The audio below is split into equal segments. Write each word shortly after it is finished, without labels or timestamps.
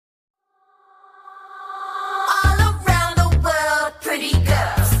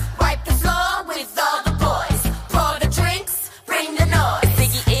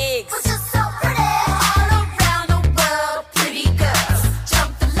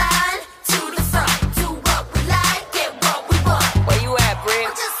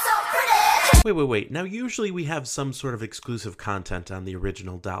Wait. Now, usually we have some sort of exclusive content on the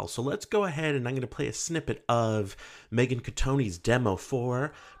original doll, so let's go ahead and I'm going to play a snippet of Maegan Cottone's demo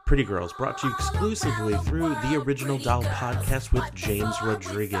for Pretty Girls, brought to you exclusively through the Original Doll podcast with James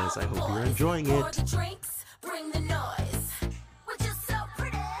Rodriguez. I hope you're enjoying it.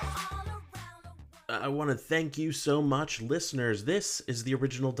 I want to thank you so much, listeners. This is the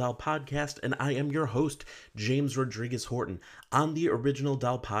Original Doll Podcast, and I am your host, James Rodriguez Horton. On the Original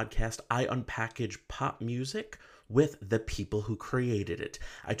Doll Podcast, I unpackage pop music with the people who created it.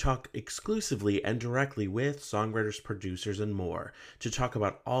 I talk exclusively and directly with songwriters, producers, and more to talk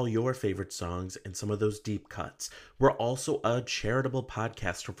about all your favorite songs and some of those deep cuts. We're also a charitable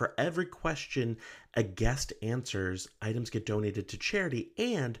podcast, so for every question a guest answers, items get donated to charity,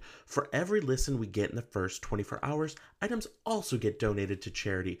 and for every listen we get in the first 24 hours, items also get donated to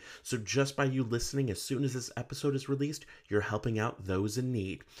charity. So just by you listening as soon as this episode is released, you're helping out those in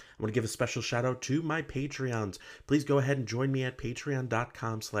need. I want to give a special shout out to my Patreons. Please go ahead and join me at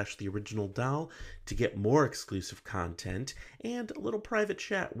patreon.com/theoriginaldoll to get more exclusive content and a little private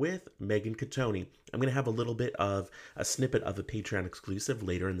chat with Maegan Cottone. I'm going to have a little bit of a snippet of a Patreon exclusive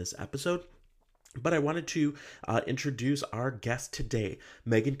later in this episode. But I wanted to introduce our guest today,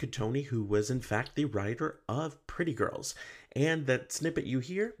 Maegan Cottone, who was in fact the writer of Pretty Girls. And that snippet you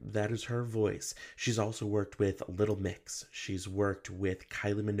hear, that is her voice. She's also worked with Little Mix. She's worked with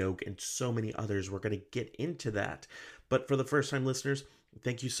Kylie Minogue and so many others. We're going to get into that. But for the first time listeners,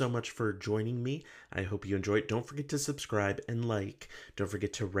 thank you so much for joining me. I hope you enjoy it. Don't forget to subscribe and like. Don't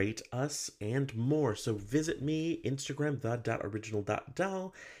forget to rate us and more. So visit me, Instagram,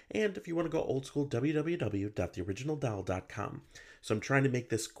 the.original.doll. And if you want to go old school, www.theoriginaldoll.com. So I'm trying to make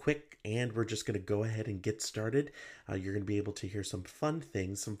this quick, and we're just going to go ahead and get started. You're going to be able to hear some fun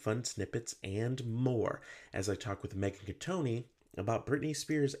things, some fun snippets, and more as I talk with Maegan Cottone about Britney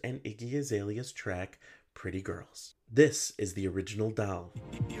Spears and Iggy Azalea's track, Pretty Girls. This is The Original Doll.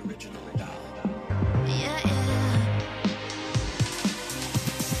 The Original Doll. Yeah.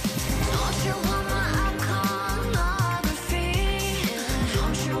 Don't you want my iconography?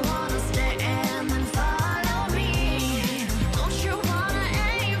 Don't you wanna stay and then follow me? Don't you wanna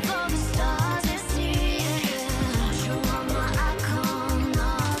aim for the stars and see? Don't you want my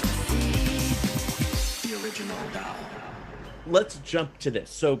iconography? The Original Doll. Let's jump to this.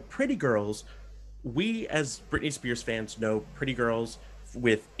 So, Pretty Girls. We, as Britney Spears fans, know Pretty Girls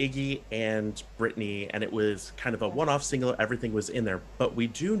with Iggy and Britney, and it was kind of a one-off single. Everything was in there. But we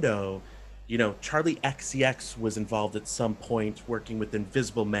do know, Charli XCX was involved at some point working with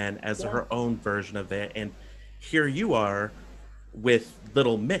Invisible Men as her own version of it. And here you are with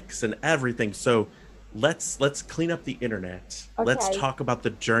Little Mix and everything. So let's clean up the internet. Okay. Let's talk about the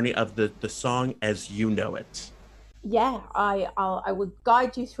journey of the song as you know it. Yeah, I would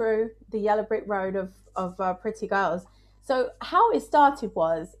guide you through the yellow brick road of Pretty Girls. So how it started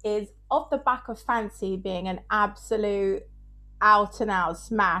is off the back of Fancy being an absolute out and out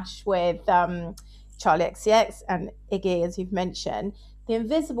smash with Charli XCX and Iggy, as you've mentioned. The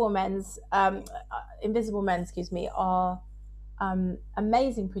Invisible Men, are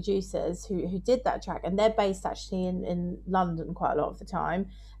amazing producers who did that track, and they're based actually in London quite a lot of the time.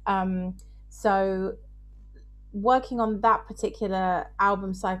 So working on that particular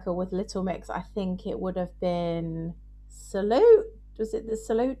album cycle with Little Mix, I think it would have been Salute. Was it the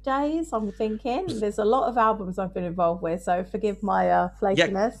Salute days? I'm thinking. There's a lot of albums I've been involved with, so forgive my flakiness.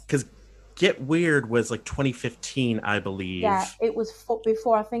 Yeah, because Get Weird was like 2015, I believe. Yeah, it was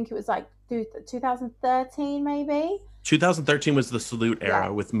before. I think it was like 2013, maybe. 2013 was the Salute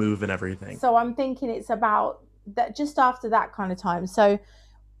era with Move and everything. So I'm thinking it's about that, just after that kind of time. So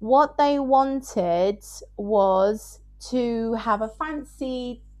what they wanted was to have a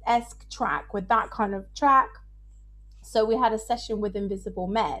Fancy-esque track with that kind of track. So we had a session with Invisible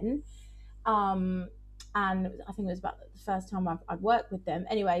Men. And I think it was about the first time I'd worked with them.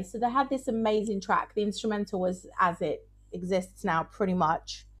 Anyway, so they had this amazing track. The instrumental was as it exists now, pretty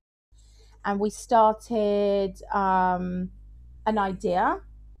much. And we started an idea.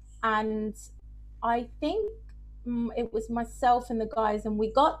 And I think it was myself and the guys, and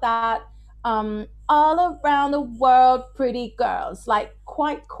we got that all around the world, Pretty Girls, like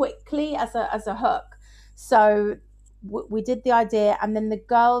quite quickly as a hook. So we did the idea, and then the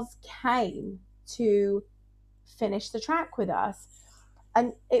girls came to finish the track with us.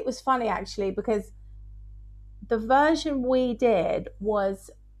 And it was funny actually, because the version we did was,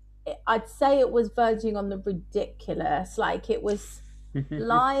 I'd say it was verging on the ridiculous. Like it was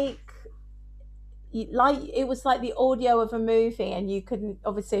like it was like the audio of a movie, and you couldn't,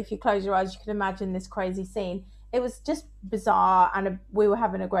 obviously if you close your eyes you could imagine this crazy scene. it was just bizarre, and we were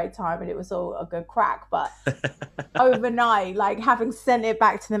having a great time, and it was all a good crack. But overnight, like having sent it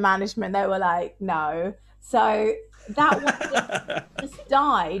back to the management, they were like, no. So that one just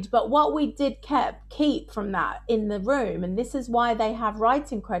died. But what we did keep from that in the room, and this is why they have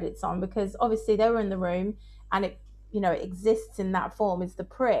writing credits on, because obviously they were in the room, and it, it exists in that form, is the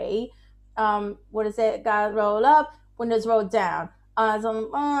pre. What is it? Guys roll up, windows roll down, eyes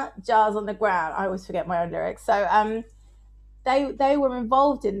on jars on the ground. I always forget my own lyrics. So they were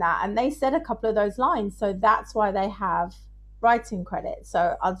involved in that, and they said a couple of those lines, so that's why they have writing credit.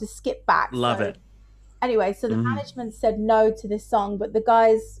 So I'll just skip back. Love So it. anyway, so the management said no to this song, but the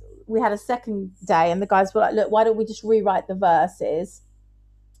guys, we had a second day, and the guys were like, look, why don't we just rewrite the verses?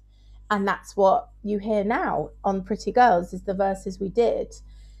 And that's what you hear now on Pretty Girls, is the verses we did.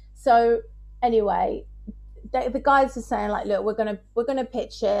 So anyway, the guys are saying like, look, we're gonna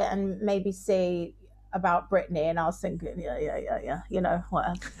pitch it and maybe see about Britney. And I was thinking, yeah,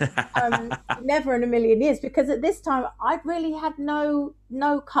 whatever. Never in a million years, because at this time I really had no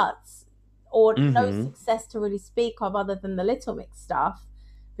cuts or no success to really speak of, other than the Little Mix stuff,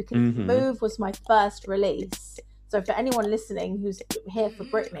 because Move was my first release. So for anyone listening who's here for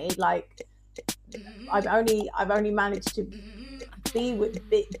Britney, like I've only managed to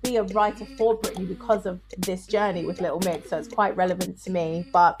be a writer for Britney because of this journey with Little Mix, so it's quite relevant to me.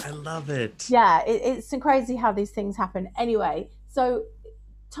 But I love it. Yeah, it's crazy how these things happen. Anyway, so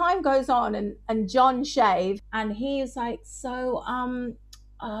time goes on, and John shaved, and he was like, so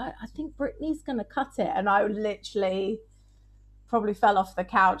I think Britney's gonna cut it, and I literally probably fell off the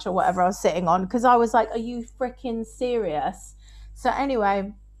couch or whatever I was sitting on, because I was like, are you freaking serious? So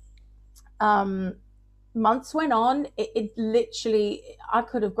anyway, months went on. It literally, I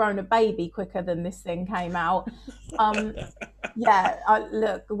could have grown a baby quicker than this thing came out.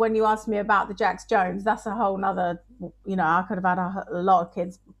 Look, when you asked me about the Jax Jones, that's a whole nother, I could have had a lot of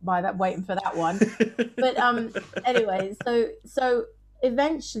kids by that, waiting for that one. But anyway, so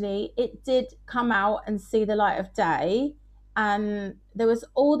eventually it did come out and see the light of day, and there was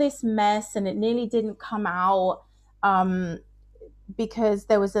all this mess, and it nearly didn't come out because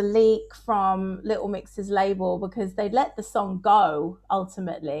there was a leak from Little Mix's label, because they let the song go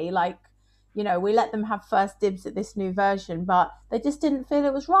ultimately. Like, we let them have first dibs at this new version, but they just didn't feel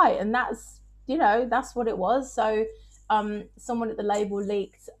it was right. And that's what it was. So someone at the label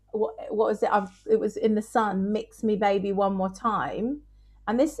leaked, what was it? It was In the Sun, Mix Me Baby One More Time.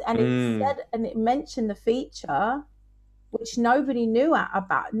 And it said, and it mentioned the feature, which nobody knew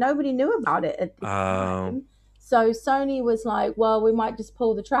about. Nobody knew about it at the time. So Sony was like, well, we might just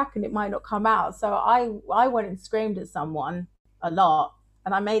pull the track and it might not come out. So I went and screamed at someone a lot,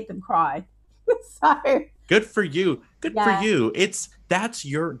 and I made them cry. So good for you. Good for you. That's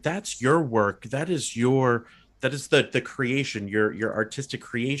your work. That is the creation, your artistic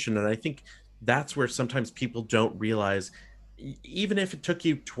creation. And I think that's where sometimes people don't realize, even if it took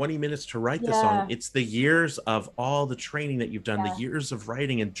you 20 minutes to write the song, it's the years of all the training that you've done, the years of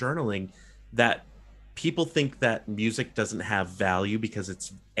writing and journaling, that people think that music doesn't have value because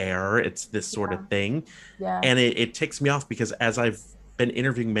it's air, it's this sort of thing. And it ticks me off, because as I've been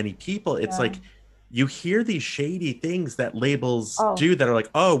interviewing many people, it's like you hear these shady things that labels do that are like,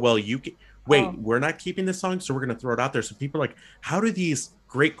 oh, well, we're not keeping this song, so we're going to throw it out there. So people are like, how do these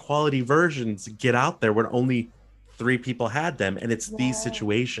great quality versions get out there when only 3 people had them? And it's these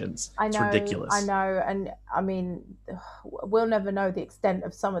situations. It's ridiculous. I know. And I mean, we'll never know the extent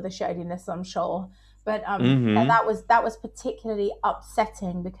of some of the shadiness, I'm sure. But that was particularly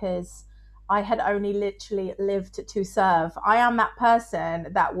upsetting, because I had only literally lived to serve. I am that person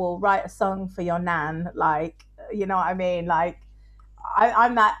that will write a song for your nan, like, you know what I mean? Like,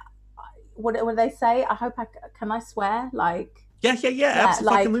 I'm that. What do they say? I hope can I swear? Like. Yeah,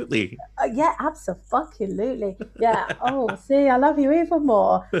 absolutely. Like, absolutely. Yeah. Oh, see, I love you even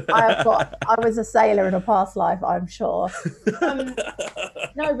more. I was a sailor in a past life, I'm sure.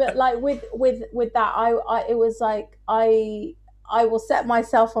 No, but like with that, it was like I will set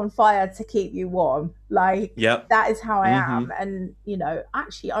myself on fire to keep you warm. Like, that is how I am. And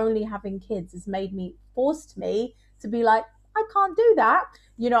actually only having kids has forced me to be like, I can't do that.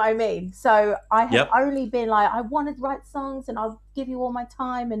 You know what I mean? So I have only been like, I want to write songs and I'll give you all my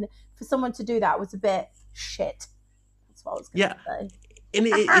time. And for someone to do that was a bit shit. That's what I was going to say. And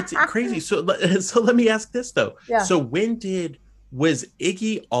it's crazy. So let me ask this though. Yeah. So was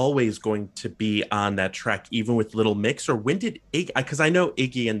Iggy always going to be on that track, even with Little Mix, or when did Iggy? Because I know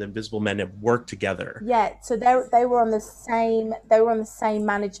Iggy and the Invisible Men have worked together. Yeah, so they were on the same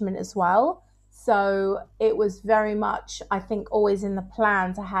management as well. So it was very much, I think, always in the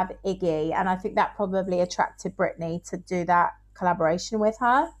plan to have Iggy. And I think that probably attracted Britney to do that collaboration with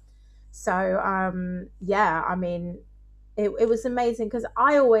her. So yeah, I mean, it was amazing because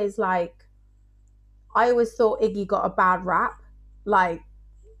I always thought Iggy got a bad rap. Like,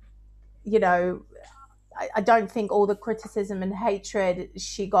 you know, I don't think all the criticism and hatred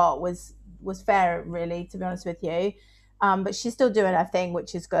she got was fair, really, to be honest with you. But she's still doing her thing,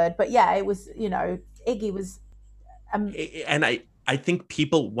 which is good. But yeah, it was, Iggy was a And I think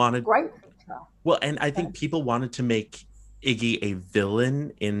people wanted, great feature. well, and I think people wanted to make Iggy a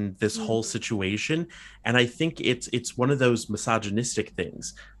villain in this whole Mm. situation, and I think it's one of those misogynistic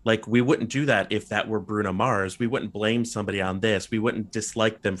things. Like, we wouldn't do that if that were Bruno Mars. We wouldn't blame somebody on this. We wouldn't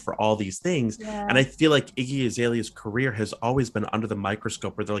dislike them for all these things. And Yeah, I feel like Iggy Azalea's career has always been under the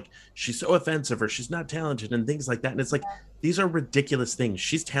microscope, where they're like, she's so offensive or she's not talented and things like that. And it's like, these are ridiculous things.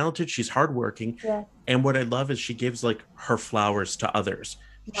 She's talented, she's hardworking, yeah, and what I love is she gives like her flowers to others.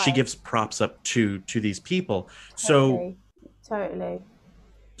 She right. gives props up to these people. So Totally, totally.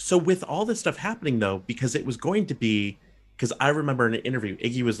 so with all this stuff happening though, because it was going to be, because I remember in an interview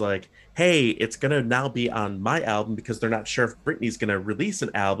Iggy was like, hey, it's gonna now be on my album because they're not sure if Britney's gonna release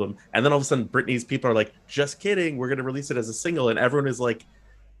an album. And then all of a sudden Britney's people are like, just kidding, we're gonna release it as a single. And everyone is like,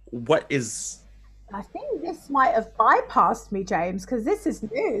 what is, I think this might have bypassed me, James, because this is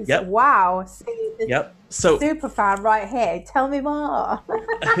news. yep, Wow. See, this yep. So super fan right here. Tell me more.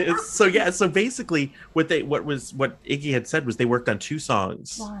 so yeah, so basically what Iggy had said was they worked on two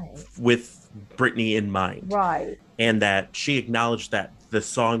songs Right, with Britney in mind, right. and that she acknowledged that the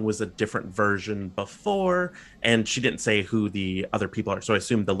song was a different version before, and she didn't say who the other people are, so I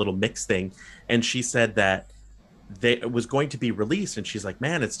assumed the little mix thing. And she said that it was going to be released, and she's like,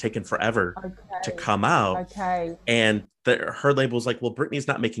 man, it's taken forever to Okay, come out. okay. And her label was like, well, Britney's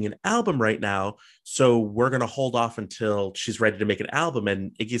not making an album right now, so we're going to hold off until she's ready to make an album.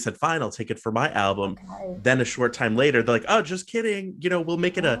 And Iggy said, fine, I'll take it for my album. Okay. Then a short time later, they're like, oh, just kidding, we'll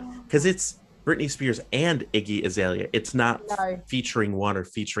make it Oh, because it's Britney Spears and Iggy Azalea. It's not no, featuring one or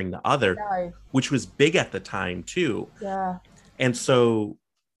featuring the other, no. which was big at the time too. Yeah, And so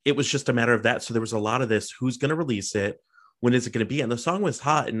it was just a matter of that. So there was a lot of this, who's going to release it? When is it going to be? And the song was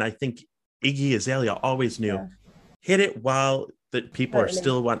hot. And I think Iggy Azalea always knew, yeah, hit it while the people are totally.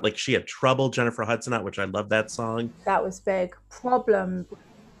 still like, she had Trouble, Jennifer Hudson out, which I love that song. That was big. Problem.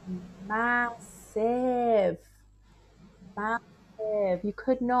 Massive. Massive. You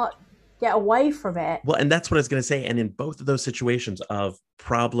could not get away from it. Well, and that's what I was going to say. And in both of those situations of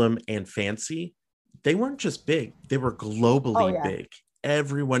Problem and Fancy, they weren't just big, they were Oh, globally yeah, big.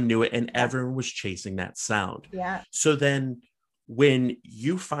 Everyone knew it, and yeah, everyone was chasing that sound. yeah. So then when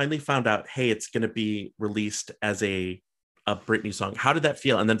you finally found out, hey, it's going to be released as a Britney song, how did that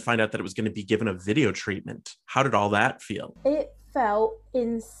feel? And then find out that it was going to be given a video treatment. How did all that feel? It felt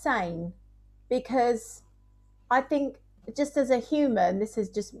insane because I think, just as a human, this is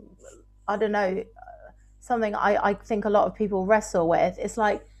just, I don't know, something I think a lot of people wrestle with. It's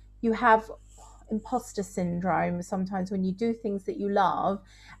like you have imposter syndrome sometimes when you do things that you love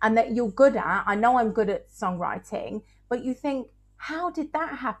and that you're good at. I know I'm good at songwriting, but you think, how did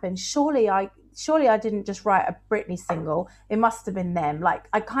that happen? Surely I didn't just write a Britney single. It must have been them. Like,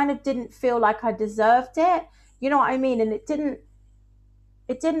 I kind of didn't feel like I deserved it. You know what I mean? And it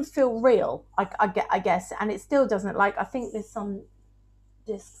didn't feel real. I guess, and it still doesn't. Like, I think there's some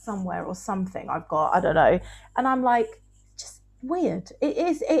disc somewhere or something I've got. I don't know. And I'm like, just weird. It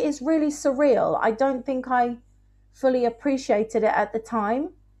is really surreal. I don't think I fully appreciated it at the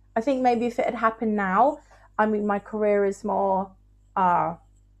time. I think maybe if it had happened now, I mean, my career is more,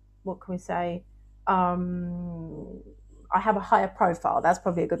 what can we say? Um, I have a higher profile. That's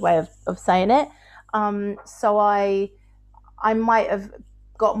probably a good way of saying it. So I might have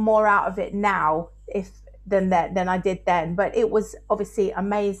got more out of it now if than I did then. But it was obviously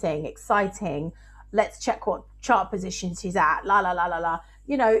amazing, exciting. Let's check what chart position she's at. La la la la la.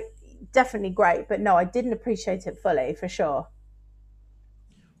 You know, definitely great. But no, I didn't appreciate it fully, for sure.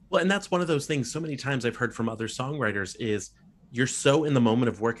 Well, and that's one of those things so many times I've heard from other songwriters is you're so in the moment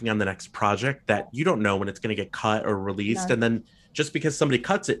of working on the next project that you don't know when it's going to get cut or released. No. And then just because somebody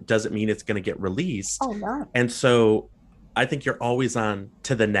cuts it doesn't mean it's going to get released. Oh no. And so I think you're always on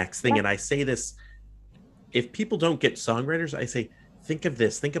to the next thing. Yeah. And I say this, if people don't get songwriters, I say, think of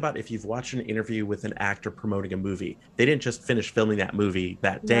this. Think about if you've watched an interview with an actor promoting a movie. They didn't just finish filming that movie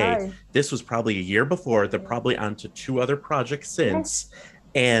that day. No. This was probably a year before. They're probably on to 2 other projects since.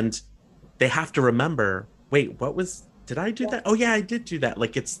 And they have to remember, wait, did I do that? Oh yeah, I did do that.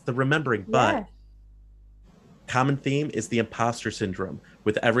 Like, it's the remembering. But Yeah. common theme is the imposter syndrome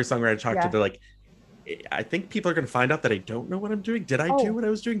with every songwriter I talk to. Yeah. They're like, I think people are going to find out that I don't know what I'm doing. Did I do Oh, what I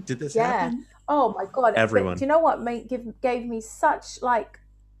was doing? Did this yeah. happen? Oh my God. But do Everyone. you know what gave me such like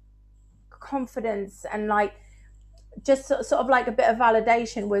confidence and like just sort of like a bit of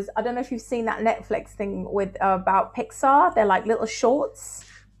validation was, I don't know if you've seen that Netflix thing with about Pixar. They're like little shorts.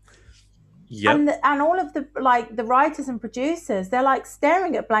 Yep. And all of the like the writers and producers, they're like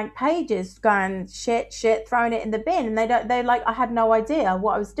staring at blank pages, going shit, throwing it in the bin, and they're like, I had no idea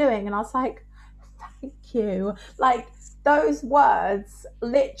what I was doing, and I was like, thank you. Like those words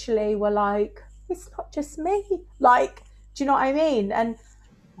literally were like, it's not just me. Like, do you know what I mean? And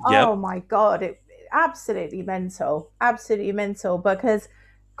oh Yep. my God, it absolutely mental because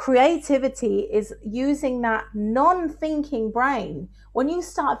creativity is using that non-thinking brain. When you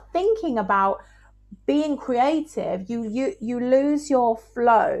start thinking about being creative, you lose your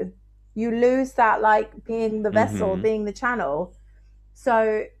flow. You lose that like being the vessel, Mm-hmm. being the channel.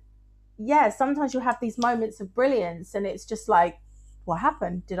 So yeah, sometimes you have these moments of brilliance and it's just like, what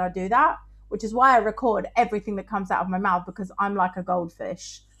happened? Did I do that? Which is why I record everything that comes out of my mouth, because I'm like a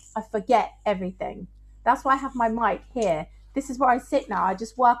goldfish. I forget everything. That's why I have my mic here. This is where I sit now. I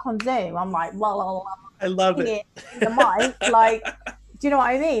just work on Zoom. I'm like, well, I love I'm it. it in the mic. Like, do you know what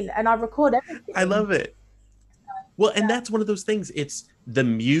I mean? And I record I everything. love it. Well, and that's one of those things. It's the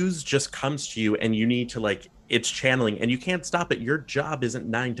muse just comes to you and you need to like it's channeling and you can't stop it. Your job isn't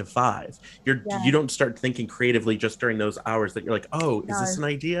 9 to 5. You Yeah, don't start thinking creatively just during those hours that you're like, oh, is this no.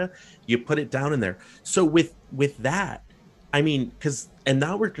 an idea? You put it down in there. So with that, I mean, because and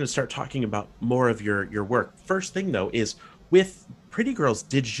now we're gonna start talking about more of your work. First thing though is with Pretty Girls,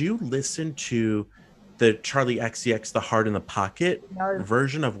 did you listen to the Charlie XCX, the Heart in the Pocket No.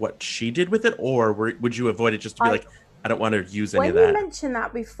 version of what she did with it, or would you avoid it just to be I like, I don't want to use any of When you that? mentioned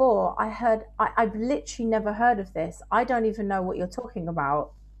that before, I've literally never heard of this. I don't even know what you're talking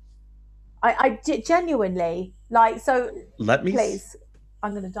about. Genuinely like, so Let me please,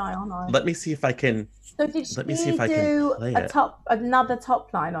 I'm gonna die, aren't I? let me see if I can So did let me see if she I can do play a it. top another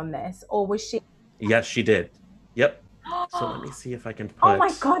top line on this, or was she? Yes, she did. Yep. So let me see if I can Oh my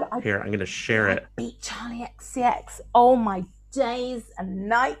put God, here. I'm gonna share I it. beat Charlie XCX. Oh my days and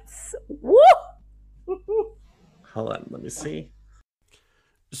nights. Woo! Hold on. Let me see.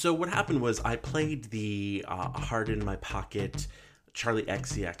 So what happened was I played the Heart in My Pocket Charlie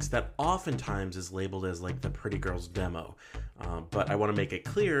XCX that oftentimes is labeled as like the Pretty Girls demo. But I want to make it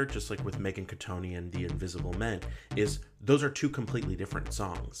clear, just like with Maegan, Cottone and The Invisible Men, is those are two completely different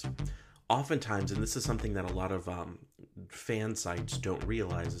songs. Oftentimes, and this is something that a lot of fan sites don't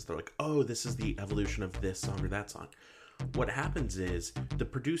realize, is they're like, oh, this is the evolution of this song or that song. What happens is the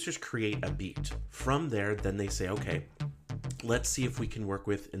producers create a beat. From there, then they say, okay, let's see if we can work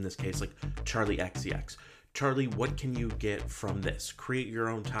with, in this case, like Charlie XCX. Charlie, what can you get from this? Create your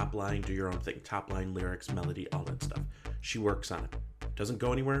own top line, do your own thing. Top line, lyrics, melody, all that stuff. She works on it. Doesn't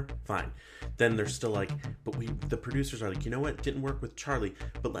go anywhere? Fine. Then they're still like, but the producers are like, you know what? Didn't work with Charlie,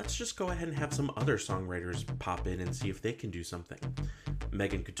 but let's just go ahead and have some other songwriters pop in and see if they can do something.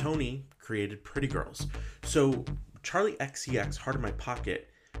 Maegan Cottone created Pretty Girls. So Charlie XCX, Heart in My Pocket,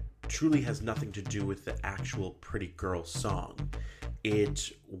 truly has nothing to do with the actual Pretty Girl song.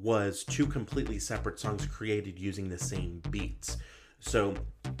 It was two completely separate songs created using the same beats. So,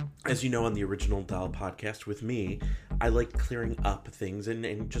 as you know, on the Original Doll podcast with me, I like clearing up things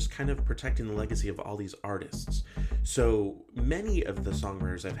and just kind of protecting the legacy of all these artists. So, many of the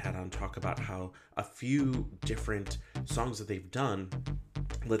songwriters I've had on talk about how a few different songs that they've done,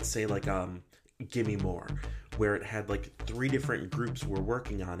 let's say like Gimme More, where it had like 3 different groups were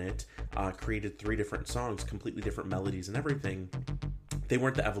working on it, created 3 different songs, completely different melodies and everything. They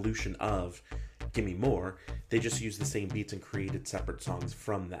weren't the evolution of Gimme More. They just used the same beats and created separate songs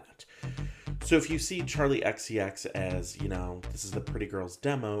from that. So if you see Charlie XCX as, you know, this is the Pretty Girls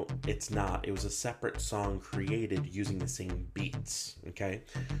demo, it's not. It was a separate song created using the same beats, okay?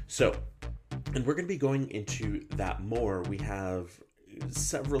 So, and we're going to be going into that more. We have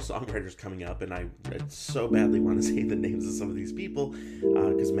several songwriters coming up, and I so badly want to say the names of some of these people,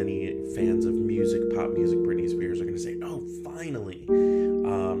 because many fans of music, pop music, Britney Spears are going to say, oh, finally.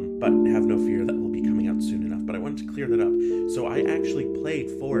 But have no fear, that will be coming out soon enough. But I wanted to clear that up. So I actually played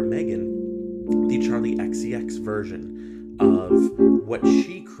for Maegan the Charlie XCX version of what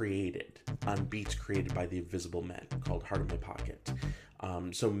she created on beats created by The Invisible Men, called Heart in My Pocket.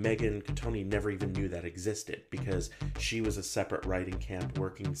 So Maegan Cottone never even knew that existed because she was a separate writing camp,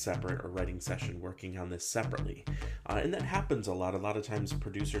 working separate, or writing session, working on this separately. And that happens a lot. A lot of times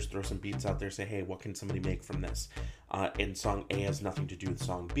producers throw some beats out there, say, hey, what can somebody make from this? And song A has nothing to do with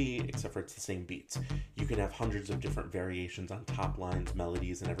song B, except for it's the same beats. You can have hundreds of different variations on top lines,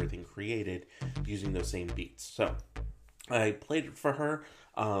 melodies, and everything created using those same beats. So I played it for her.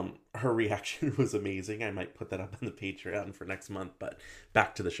 Her reaction was amazing. I might put that up on the Patreon for next month, but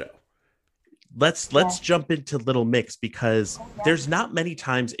back to the show. Let's jump into Little Mix, because there's not many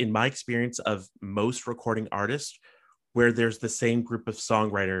times in my experience of most recording artists where there's the same group of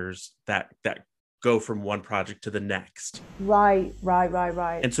songwriters that go from one project to the next. Right.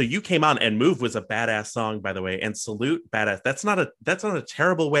 And so you came on, and Move was a badass song, by the way, and Salute, badass. That's not a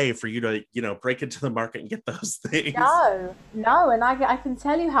terrible way for you to, break into the market and get those things. No, and I can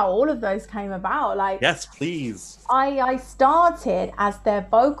tell you how all of those came about. Like, yes, please. I started as their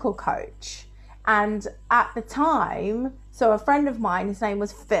vocal coach, and at the time, so a friend of mine, his name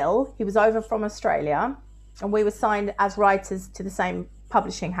was Phil, he was over from Australia, and we were signed as writers to the same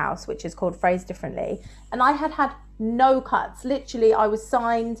publishing house, which is called Phrase Differently, and I had no cuts. Literally, I was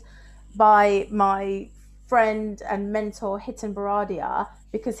signed by my friend and mentor Hitan Baradia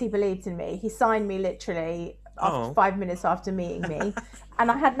because he believed in me. He signed me literally after 5 minutes after meeting me,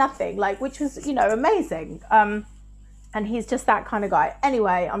 and I had nothing, which was amazing. And he's just that kind of guy.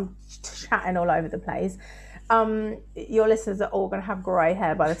 Anyway, I'm chatting all over the place. Your listeners are all going to have grey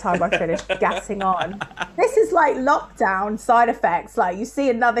hair by the time I finish gassing on. This is like lockdown side effects. Like, you see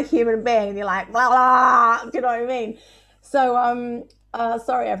another human being and you're like, blah, blah. Do you know what I mean? So,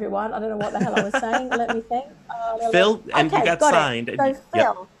 sorry, everyone. I don't know what the hell I was saying. Let me think. Phil, and you got signed. So,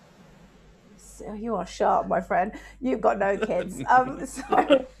 Phil, so you are sharp, my friend. You've got no kids.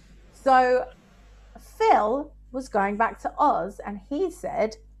 So Phil was going back to Oz, and he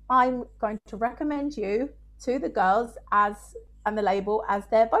said, I'm going to recommend you to the girls and the label as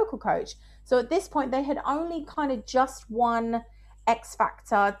their vocal coach. So at this point, they had only kind of just won X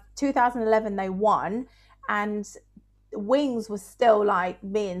Factor. 2011 they won, and Wings was still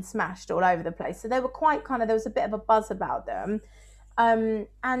being smashed all over the place. So they were quite there was a bit of a buzz about them.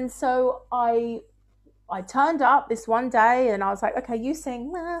 And so I turned up this one day, and I was like, okay, you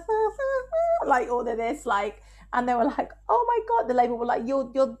sing all of this, and they were like, oh my God, the label were like,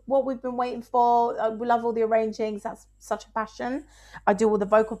 you're what we've been waiting for. We love all the arrangings. That's such a passion. I do all the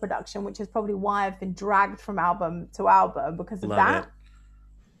vocal production, which is probably why I've been dragged from album to album because of that.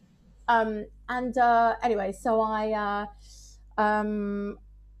 Anyway, so I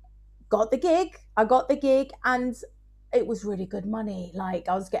got the gig, and it was really good money. I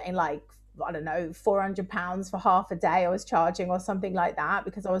was getting I don't know, £400 for half a day I was charging, or something like that,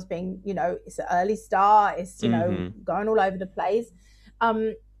 because I was being, it's an early start, it's, going all over the place.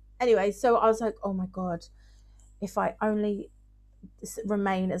 Anyway, so I was like, oh my God, if I only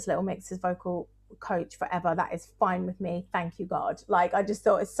remain as Little Mix's vocal coach forever, that is fine with me. Thank you, God. I just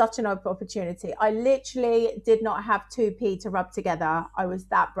thought it's such an open opportunity. I literally did not have 2p to rub together. I was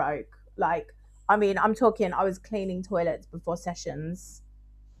that broke. I'm talking, I was cleaning toilets before sessions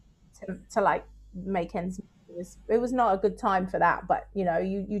to make ends meet. It was not a good time for that, but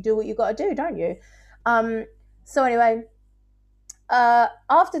you do what you got to do, don't you? So anyway,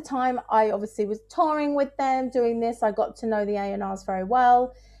 after time, I obviously was touring with them, doing this. I got to know the A&Rs very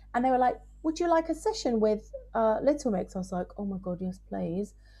well, and they were like, would you like a session with Little Mix? I was like, oh my God, yes,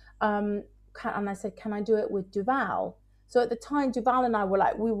 please. And I said, can I do it with Duval? So at the time, Duval and I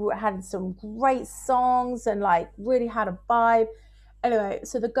were had some great songs and really had a vibe. Anyway,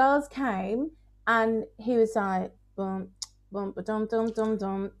 so the girls came, and he was like, boom, boom, dum, dum, dum,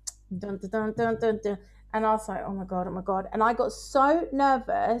 dum, dum, dum, dum, dum, dum. And I was like, oh my God. And I got so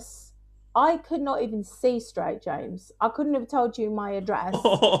nervous, I could not even see straight, James. I couldn't have told you my address.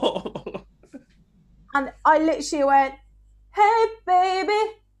 And I literally went, hey,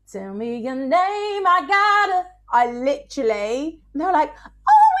 baby, tell me your name, I literally, and they were like,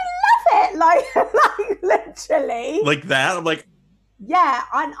 oh, we love it. Literally. Like that? I'm like, yeah,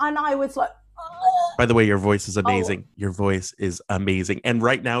 and I was like, oh. By the way, your voice is amazing. Your voice is amazing. And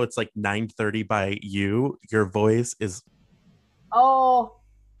right now it's 9:30 by you. Your voice is... Oh,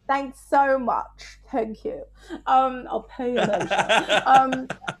 thanks so much. Thank you. I'll pay you later.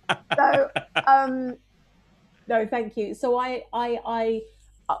 No, thank you. So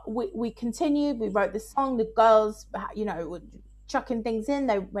we continued. We wrote the song. The girls, were chucking things in.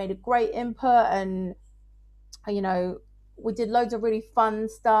 They made a great input, and we did loads of really fun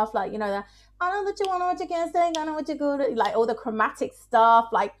stuff, I know that you want to what you can sing, I know what you good, all the chromatic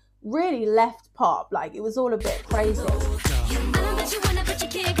stuff, really left pop, it was all a bit crazy. I know that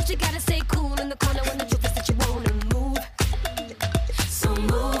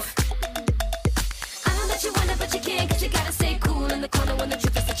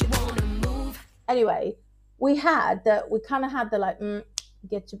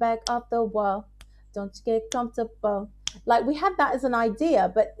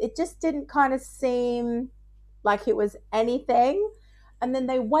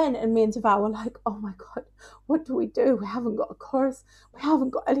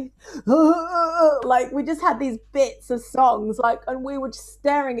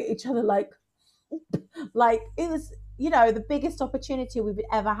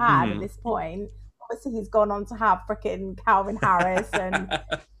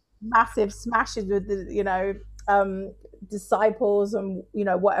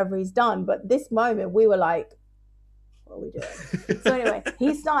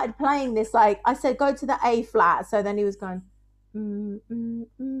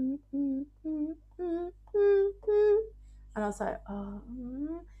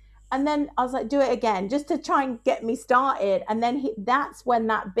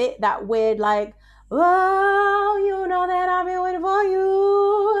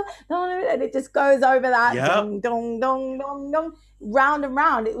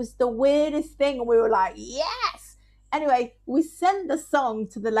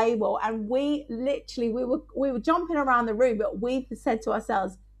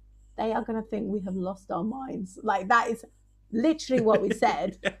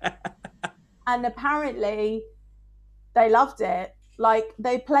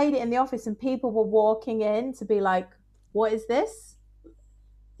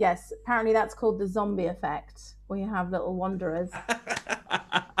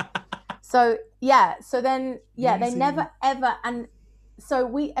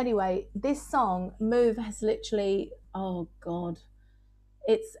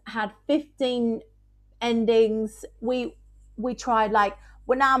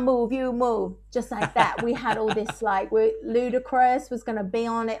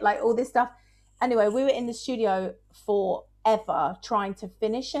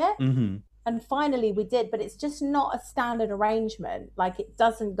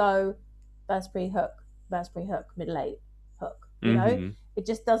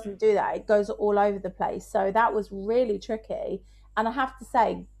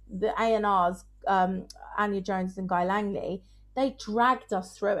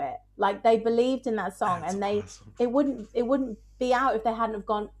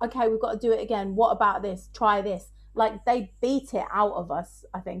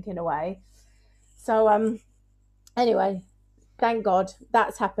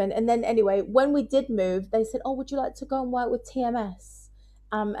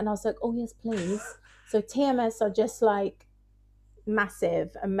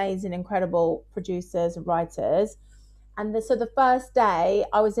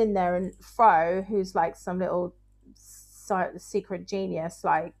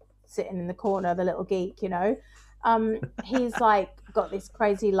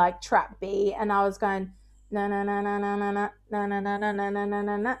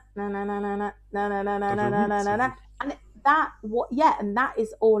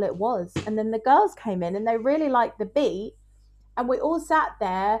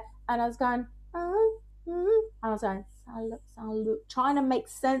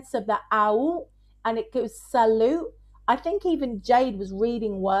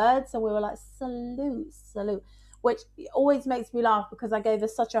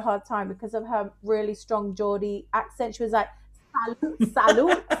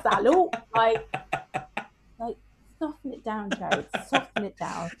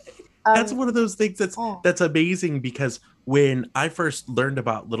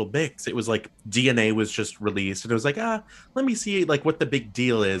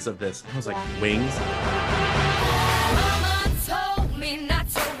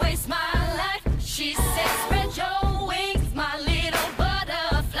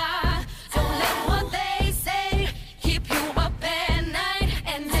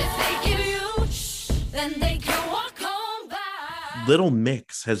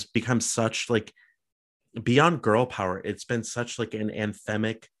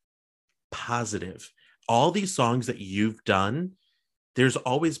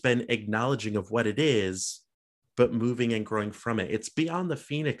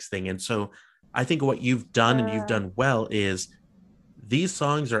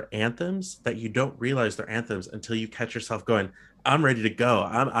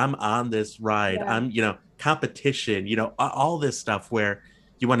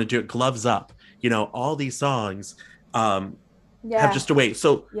Have Yeah. Just a Way.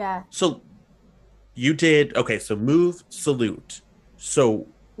 So Yeah. so you did okay, so Move, Salute. So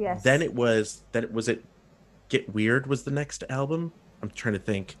Yes. then it was it Get Weird was the next album? I'm trying to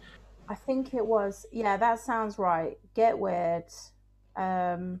think. I think it was. Yeah, that sounds right. Get Weird.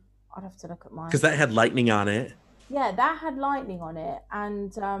 I'd have to look at Because mine. that had Lightning on it. Yeah, that had lightning on it,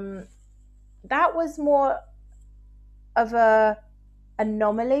 and that was more of a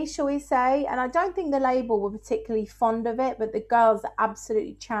anomaly, shall we say? And I don't think the label were particularly fond of it, but the girls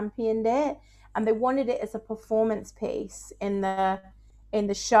absolutely championed it, and they wanted it as a performance piece in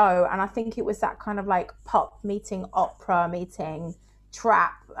the show. And I think it was that kind of like pop meeting opera meeting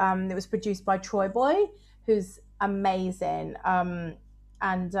trap. It was produced by Troy Boy, who's amazing.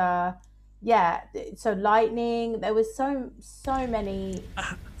 And yeah, so Lightning. There was so many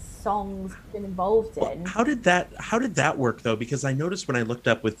songs been involved Well, in. how did that work though? Because I noticed when I looked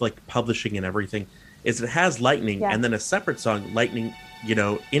up with like publishing and everything, is it has Lightning Yeah. and then a separate song, Lightning,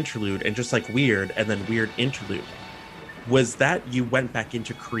 interlude, and just like Weird and then Weird interlude. Was that you went back in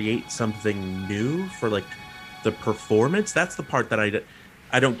to create something new for like the performance? That's the part that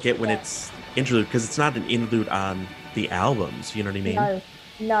I don't get when it's interlude, because it's not an interlude on the albums. You know what I mean? No,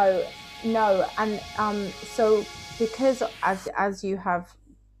 no, no. And so because as you have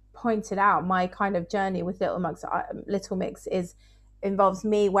pointed out, my kind of journey with Little Mix is involves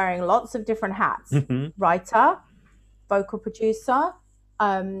me wearing lots of different hats: Mhm. writer, vocal producer.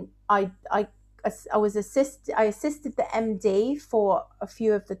 I I assisted the MD for a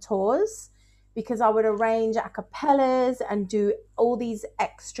few of the tours because I would arrange a cappellas and do all these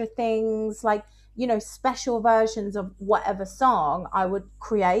extra things like special versions of whatever song I would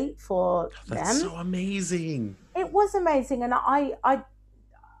create for That's them. so amazing. It was amazing, and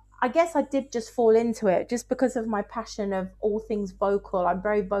I guess I did just fall into it just because of my passion of all things vocal. I'm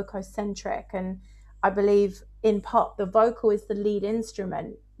very vococentric, and I believe in pop, the vocal is the lead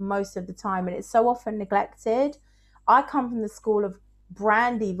instrument most of the time, and it's so often neglected. I come from the school of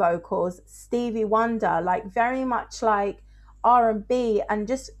Brandy vocals, Stevie Wonder, like very much like R&B, and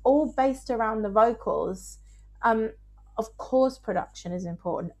just all based around the vocals. Um, of course, production is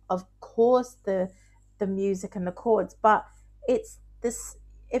important. Of course, the music and the chords, but it's this.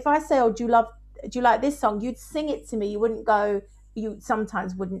 If I say, "Oh, do you like this song?" You'd sing it to me. You wouldn't go. You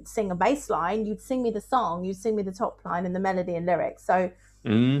sometimes wouldn't sing a bass line. You'd sing me the song. You'd sing me the top line and the melody and lyrics. So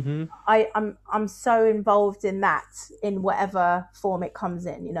Hmm. I'm so involved in that in whatever form it comes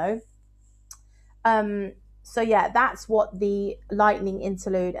in. Um. So yeah, that's what the lightning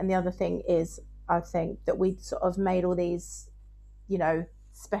interlude and the other thing is. I think that we sort of made all these,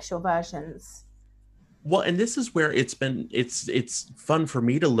 special versions. Well, and this is where it's fun for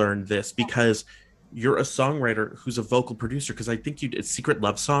me to learn this, because you're a songwriter who's a vocal producer. Because I think you did Secret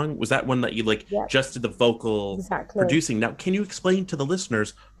Love Song. Was that one that you like Yeah, just did the vocal exactly. producing? Now, can you explain to the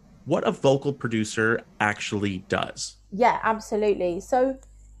listeners what a vocal producer actually does? Yeah, absolutely. So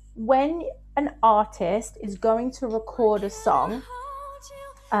when an artist is going to record a song,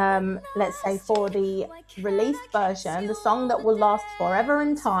 let's say for the released version, the song that will last forever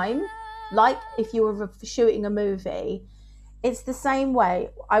in time, like if you were shooting a movie, it's the same way.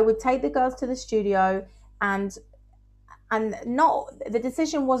 I would take the girls to the studio, and not the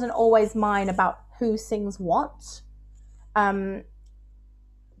decision wasn't always mine about who sings what. Um,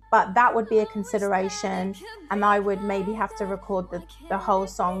 but that would be a consideration, and I would maybe have to record the whole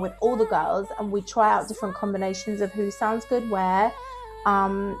song with all the girls, and we try out different combinations of who sounds good where.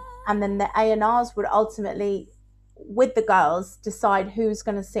 And then the A&Rs would ultimately, with the girls, decide who's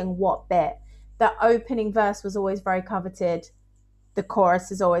going to sing what bit. The opening verse was always very coveted, the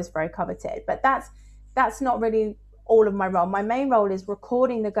chorus is always very coveted, but that's not really all of my role. My main role is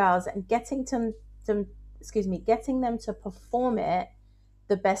recording the girls and getting them to perform it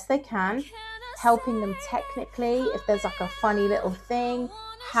the best they can, helping them technically if there's like a funny little thing,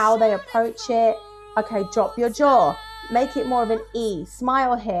 how they approach it. Okay, drop your jaw, make it more of an E,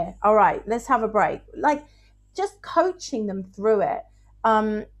 smile here. All right, let's have a break. Like just coaching them through it.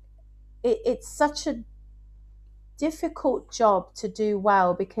 It's such a difficult job to do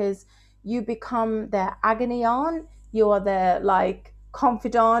well because you become their agony aunt, you are their like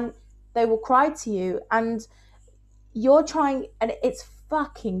confidant. They will cry to you, and you're trying, and it's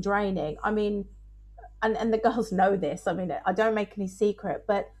fucking draining. I mean, and the girls know this. I mean, I don't make any secret,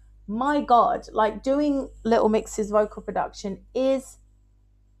 but my God, like doing Little Mix's vocal production is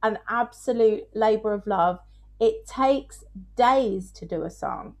an absolute labor of love. It takes days to do a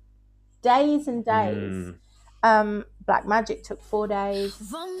song, days and days. Black Magic took 4 days.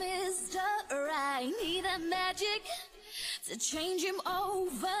 For Mr. Right, need that magic to change him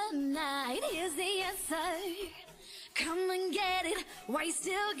overnight. Here's the answer. Come and get it, why you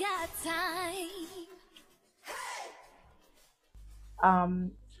still got time?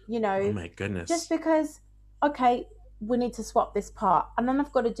 You Oh know, my just goodness. because, okay, we need to swap this part, and then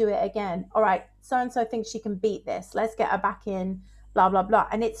I've got to do it again. All right, so and so thinks she can beat this. Let's get her back in, blah, blah, blah.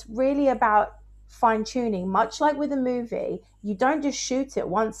 And it's really about fine tuning, much like with a movie. You don't just shoot it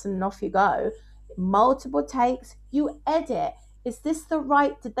once and off you go. Multiple takes, you edit. Is this the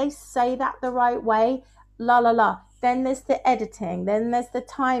right, did they say that the right way? La, la, la. Then there's the editing, then there's the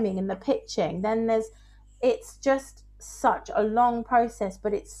timing and the pitching, then there's, it's just such a long process,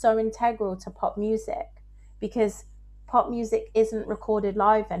 but it's so integral to pop music because pop music isn't recorded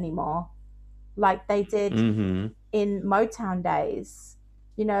live anymore like they did Mm-hmm. in Motown days.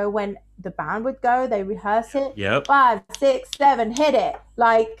 You know, when the band would go, they rehearse it, Yep. 5, 6, 7, hit it.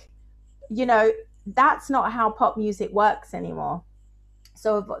 Like, you know, that's not how pop music works anymore.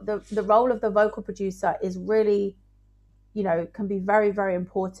 So the role of the vocal producer is really, you know, can be very, very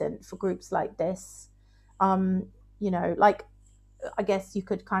important for groups like this. Um, you know, like I guess you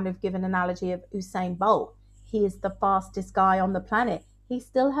could kind of give an analogy of Usain Bolt. He is the fastest guy on the planet. He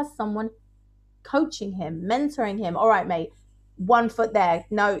still has someone coaching him, mentoring him. All right, mate, 1 foot there.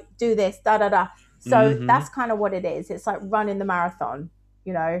 No, do this, da da da. So Mm-hmm. that's kind of what it is. It's like running the marathon,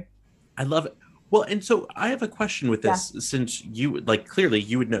 you know? I love it. Well, and so I have a question with Yeah, this, since you like clearly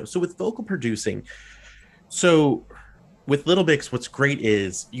you would know. So with vocal producing, so with Little Mix, what's great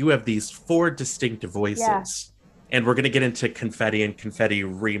is you have these four distinct yeah. voices. And we're gonna get into confetti and confetti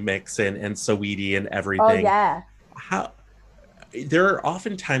remix and Saweetie and Oh, everything. yeah. How there are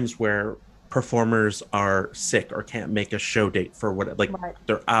often times where performers are sick or can't make a show date for what, like Right.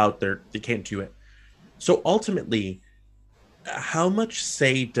 they're out, they can't do it. So ultimately, how much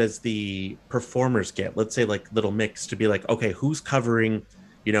say does the performers get? Let's say like Little Mix to be like, okay, who's covering,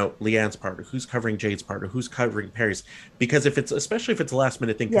 Leanne's part, or who's covering Jade's part, or who's covering Perry's? Because if it's, especially if it's a last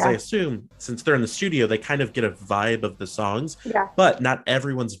minute thing, because I Yeah, assume since they're in the studio, they kind of get a vibe of the songs, yeah. but not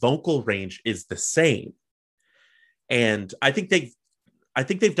everyone's vocal range is the same. And I think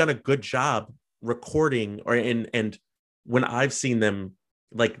they've done a good job recording, or and when I've seen them,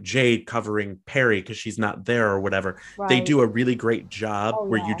 like Jade covering Perry because she's not there or whatever, they Right. do a really great job Oh,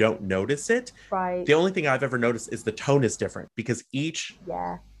 where you yeah. don't notice it. Right. The only thing I've ever noticed is the tone is different because each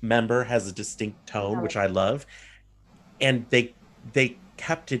Yeah. member has a distinct tone, No, which it's I not. love, and they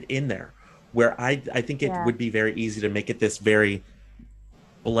kept it in there. Where I think it Yeah. would be very easy to make it this very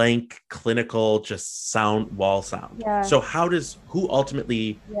blank, clinical, just sound wall sound. Yeah. So who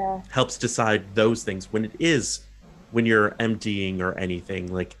ultimately Yeah. helps decide those things when you're MDing or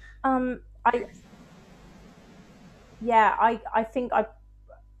anything? Like, I yeah, I think I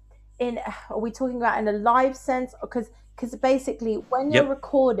in are we talking about in a live sense, because basically when you're yep,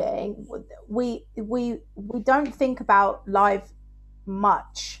 recording, we don't think about live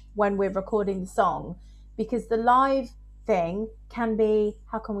much when we're recording the song, because the live thing can be,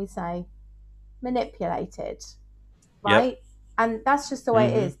 how can we say, manipulated, yep, right? And that's just the way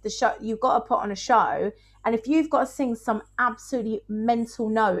it mm-hmm, is. The show, you've got to put on a show, and if you've got to sing some absolutely mental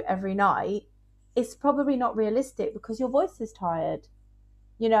note every night, it's probably not realistic because your voice is tired,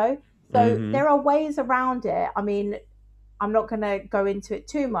 you know? So mm-hmm. there are ways around it. I mean, I'm not going to go into it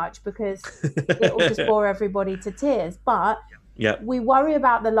too much because it will just bore everybody to tears, but Yep, we worry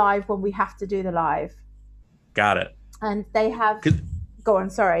about the live when we have to do the live. got it. And they have, 'Cause- go on,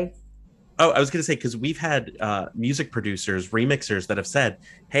 sorry. oh, I was gonna say, because we've had music producers, remixers that have said,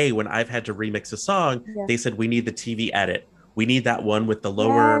 "Hey, when I've had to remix a song, Yeah. they said we need the TV edit. We need that one with the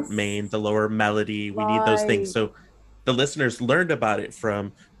lower Yes, main, the lower melody. We need those things." right, So the listeners learned about it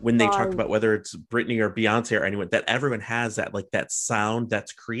from when they talked right. about whether it's Britney or Beyonce or anyone, that everyone has that, like that sound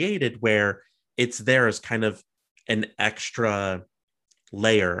that's created where it's there as kind of an extra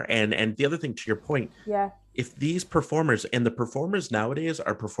layer. And the other thing, to your point, Yeah, if these performers, and the performers nowadays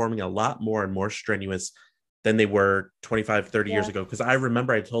are performing a lot more and more strenuous than they were 25, 30 years yeah, ago. Because I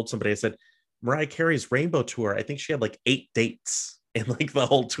remember I told somebody, I said, Mariah Carey's Rainbow Tour, I think she had like 8 dates in like the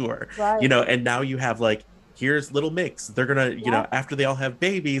whole tour, right. and now you have like, here's Little Mix. They're gonna, Yeah, after they all have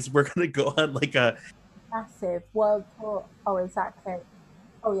babies, we're gonna go on like a. massive world tour. Oh, exactly.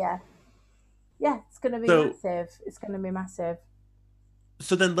 Oh, yeah. Yeah, it's going to be So massive. It's going to be massive.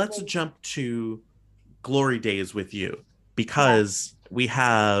 so then I let's mean, jump to Glory Days with you, yeah. because we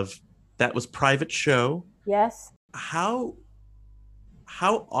have that was private show. Yes. How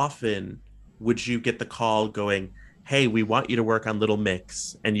often would you get the call going, "Hey, we want you to work on Little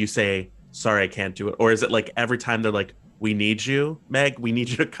Mix," and you say, "Sorry, I can't do it"? Or is it like every time they're like, "We need you, Meg, we need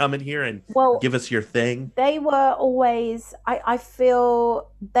you to come in here and Well, give us your thing"? they were always, I feel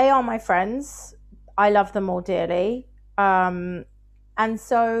they are my friends. I love them all dearly. Um, and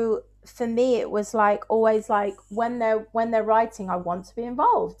so for me, it was like always like when they're writing, I want to be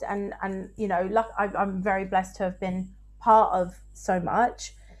involved, and you know, I'm very blessed to have been part of so much.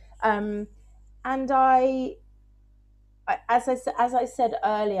 Um, and as I said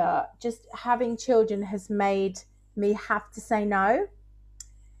earlier, just having children has made me have to say no.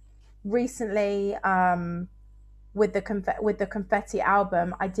 Recently, with the confetti album,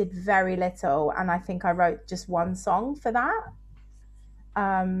 I did very little, and I think I wrote just one song for that.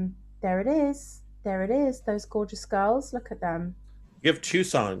 There it is. There it is. Those gorgeous girls. Look at them. You have two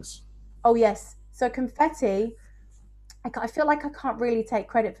songs. Oh yes. So confetti. I feel like I can't really take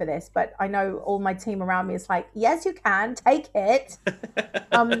credit for this, but I know all my team around me is like, yes, you can take it.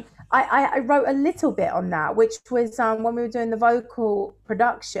 I wrote a little bit on that, which was when we were doing the vocal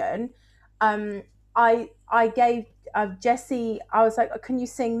production. I gave Jesse. I was like, "Can you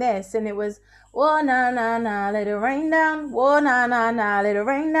sing this?" And it was, "Whoa na na na, let it rain down. Whoa na na na, let it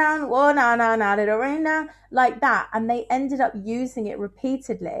rain down. Whoa na na na, let it rain down." Like that, and they ended up using it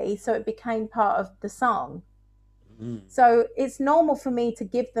repeatedly, so it became part of the song. Mm. So it's normal for me to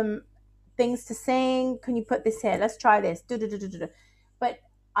give them things to sing. Can you put this here? Let's try this. But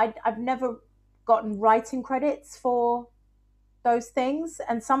I've never gotten writing credits for those things,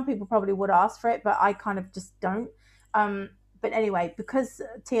 and some people probably would ask for it, but I kind of just don't. But anyway, because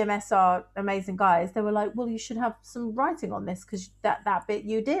TMS are amazing guys, they were like, "Well, you should have some writing on this because that bit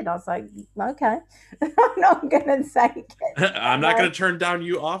you did." I was like, "Okay, I'm not gonna say it." I'm not going to turn down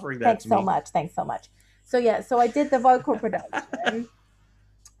you offering that Thanks to so me. much. Thanks so much. So yeah, so I did the vocal production,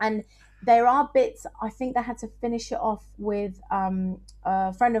 and there are bits. I think they had to finish it off with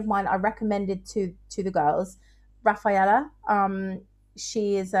a friend of mine I recommended to the girls, Rafaela.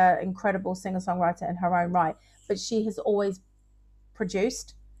 She is an incredible singer songwriter in her own right, but she has always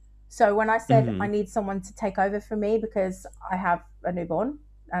produced. So when I said I Mhm. need someone to take over for me because I have a newborn,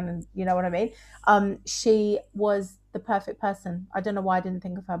 and you know what I mean, she was the perfect person. I don't know why I didn't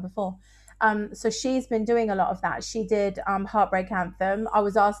think of her before. So she's been doing a lot of that. She did Heartbreak Anthem. I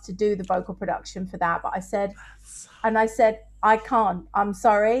was asked to do the vocal production for that, but I said, I can't. I'm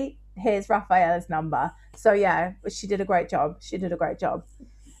sorry. Here's Rafaela's number. So yeah, she did a great job. She did a great job.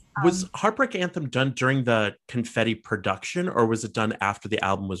 Was Um, Heartbreak Anthem done during the Confetti production, or was it done after the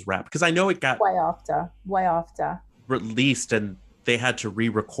album was wrapped? Because I know it got way after, way after. released and they had to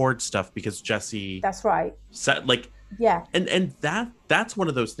re-record stuff because Jesse That's right. said like, Yeah, and that's one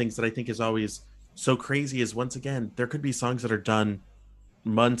of those things that I think is always so crazy is once again there could be songs that are done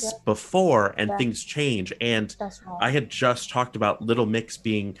months yeah, before and yeah. things change. And That's right. I had just talked about Little Mix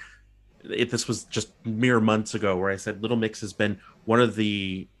being this was just mere months ago where I said Little Mix has been one of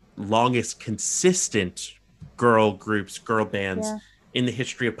the longest consistent girl groups, girl bands Yeah, in the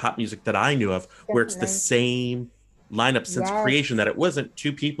history of pop music that I knew of, where it's the definitely. same lineup since creation, Yes. that it wasn't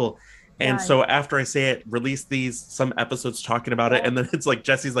two people. And No. so after I say it, release these some episodes talking about it, Yeah. and then it's like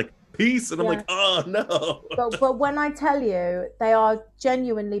Jesse's like, peace, and I'm Yeah. like, oh no. But when I tell you they are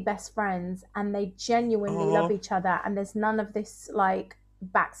genuinely best friends and they genuinely love Oh, each other and there's none of this like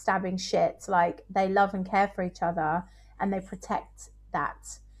backstabbing shit. Like they love and care for each other and they protect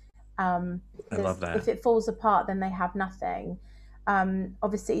that. I love Because if that. it falls apart, then they have nothing.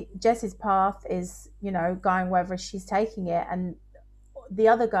 Obviously, Jess's path is, you know, going wherever she's taking it, and the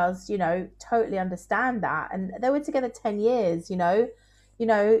other girls, you know, totally understand that. And they were together 10 years, you know,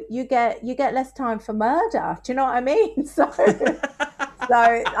 you get less time for murder. Do you know what I mean? So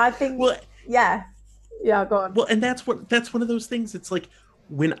I think, Well, yeah, yeah, go on. well, and that's one of those things. It's like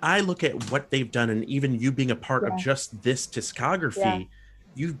when I look at what they've done, and even you being a part of Yeah, just this yeah, discography,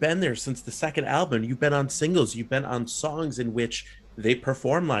 you've been there since the second album. You've been on singles. You've been on songs in which they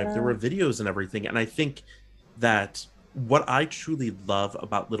perform live. There yeah, were videos and everything. And I think that what I truly love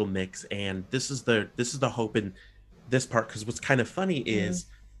about Little Mix, and this is the hope in this part, because what's kind of funny mm, is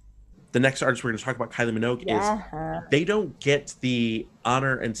the next artist we're going to talk about, Kylie Minogue, is yeah. they don't get the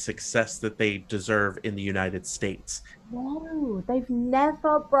honor and success that they deserve in the United States. No, they've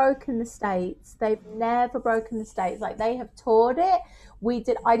never broken the states. They've never broken the states. Like they have toured it. We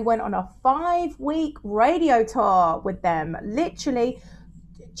did. I went on a 5 week radio tour with them. Literally,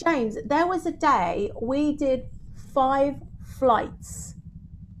 James. There was a day we did 5 flights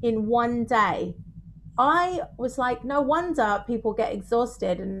in one day. I was like, no wonder people get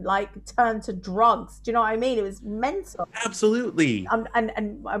exhausted and like turn to drugs. Do you know what I mean? It was mental. Absolutely.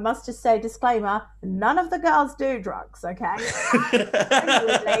 And I must just say, disclaimer: none of the girls do drugs. Okay,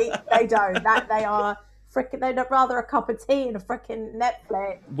 genuinely, they don't. That they are freaking. They'd rather a cup of tea and a freaking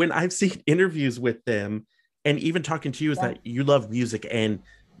Netflix. When I've seen interviews with them, and even talking to you, is Yeah, that you love music and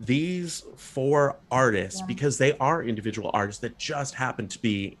these four artists, Yeah. because they are individual artists that just happen to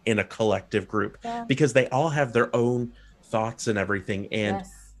be in a collective group, Yeah. because they all have their own thoughts and everything. And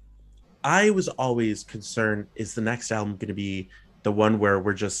Yes. I was always concerned, is the next album going to be the one where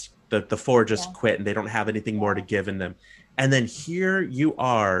we're just the four just Yeah. quit and they don't have anything more to Yeah. give in them? And then here you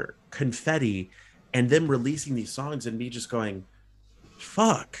are, Confetti, and them releasing these songs and me just going,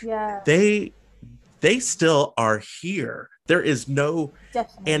 fuck, Yeah. they still are here. There is no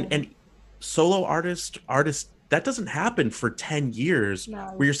Definitely. and solo artist that doesn't happen for 10 years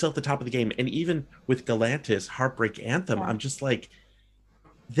No. where you're still at the top of the game. And even with Galantis Heartbreak Anthem, Yeah. I'm just like,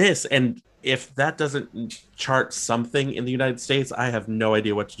 this, and if that doesn't chart something in the United States, I have no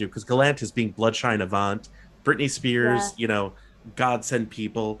idea what to do, because Galantis being Bloodshine Avant, Britney Spears, God Send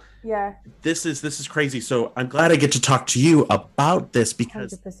People. Yeah. This is crazy. So I'm glad I get to talk to you about this,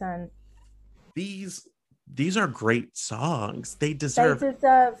 because 100%. these are great songs. They deserve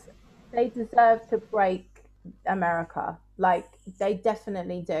They deserve to break America. Like, they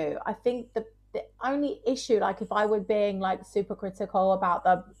definitely do. I think the only issue, like, if I were being like super critical about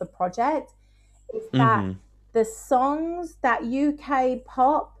the project, is that the songs that UK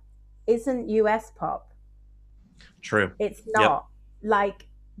pop isn't US pop. True. It's not. Like,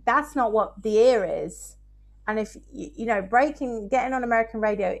 that's not what the ear is. And if getting on American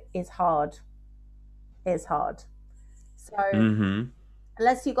radio is hard. It's hard. So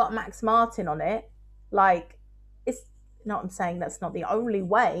unless you got Max Martin on it, like, it's not, I'm saying that's not the only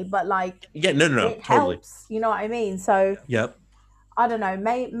way, but like, no, it totally helps, you know what I mean? So yep. I don't know,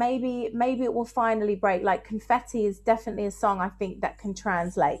 maybe it will finally break. Like, Confetti is definitely a song I think that can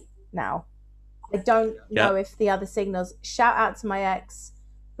translate now. I don't know if the other signals, shout out to my ex,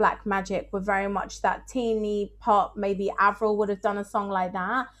 Black Magic, were very much that teeny pop. Maybe Avril would have done a song like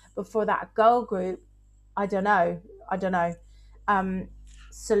that, but for that girl group, I don't know.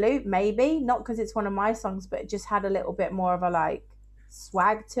 Salute, maybe, not because it's one of my songs, but it just had a little bit more of a like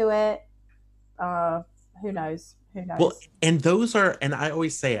swag to it. Who knows? Well, and those are, and I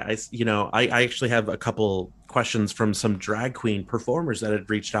always say, I actually have a couple questions from some drag queen performers that had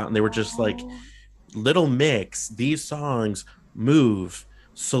reached out, and they were just like, Little Mix, these songs, Move,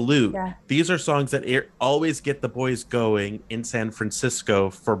 Salute, these are songs that always get the boys going in San Francisco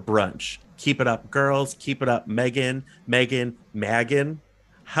for brunch. Keep it up, girls. Keep it up, Maegan.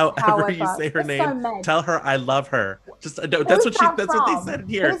 However you say her name, tell her I love her. Just that's what they said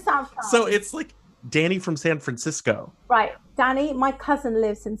here. So it's like Danny from San Francisco. Right, Danny, my cousin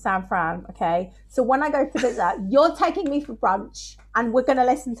lives in San Fran. Okay, so when I go to visit, you're taking me for brunch, and we're gonna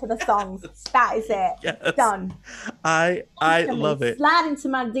listen to the songs. That is it. Yes. Done. I love it. Slide into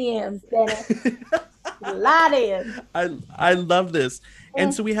my DMs, Danny. Slide in. I love this.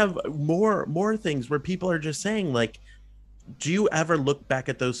 And so we have more things where people are just saying, like, do you ever look back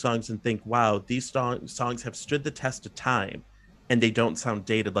at those songs and think, wow, these songs have stood the test of time and they don't sound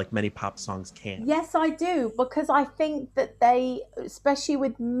dated like many pop songs can? Yes, I do, because I think that they, especially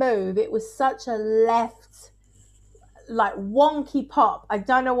with Move, it was such a left, like, wonky pop. I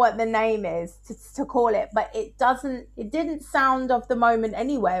don't know what the name is to call it, but it didn't sound of the moment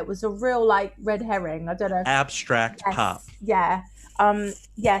anyway. It was a real, like, red herring. I don't know. Abstract pop. Yeah.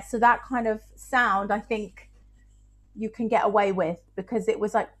 So that kind of sound, I think you can get away with, because it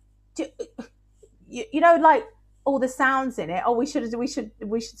was like, like all the sounds in it. Oh, we should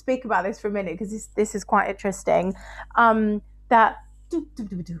speak about this for a minute, because this is quite interesting. That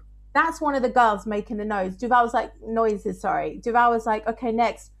that's one of the girls making the noise. Duval was like, noises, sorry. Duval was like, okay,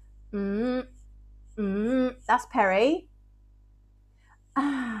 next. That's Perry.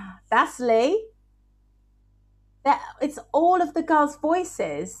 That's Lee. It's all of the girls'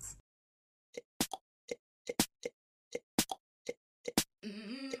 voices.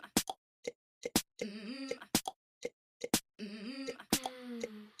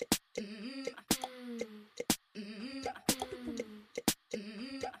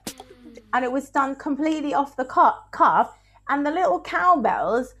 And it was done completely off the cuff. And the little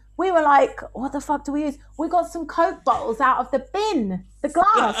cowbells, we were like, what the fuck do we use? We got some Coke bottles out of the bin, the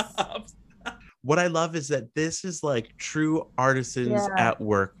glass. Stop. What I love is that this is like true artisans at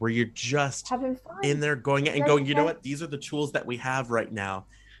work, where you're just having fun in there going, you know what? These are the tools that we have right now.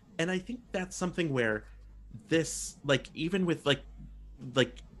 And I think that's something where this, like, even with like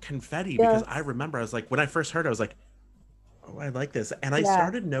Confetti, because I remember I was like, when I first heard it, I was like, oh, I like this. And I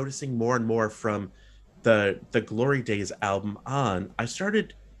started noticing more and more from the Glory Days album on, I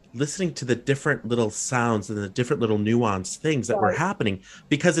started listening to the different little sounds and the different little nuanced things that were happening,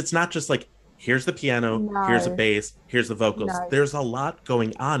 because it's not just like, here's the piano, here's a bass, here's the vocals. There's a lot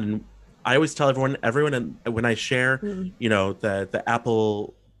going on. And I always tell everyone, and when I share, the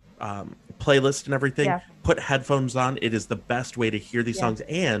Apple playlist and everything, Yeah. put headphones on. It is the best way to hear these songs.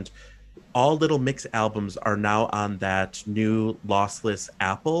 And all Little Mix albums are now on that new lossless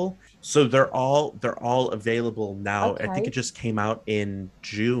Apple, so they're all available now. I think Okay. it just came out in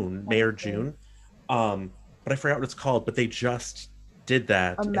June, May or June. But I forgot what it's called, but they just did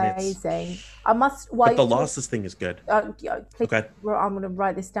that. And it's, Amazing. I must, while but the you're lossless thing is good. please, Okay. I'm going to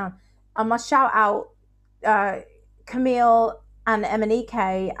write this down. I must shout out Camille and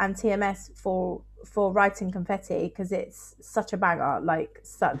Emanike and TMS for writing Confetti, because it's such a banger, like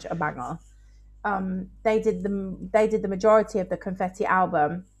such a banger. They did the majority of the Confetti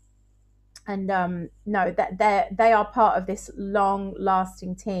album, and no, that they are part of this long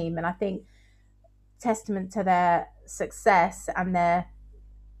lasting team, and I think testament to their success and their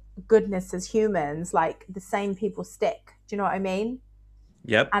goodness as humans, like the same people stick. Do you know what I mean?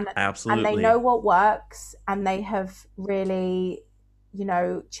 Yep, And absolutely. and they know what works, and they have really,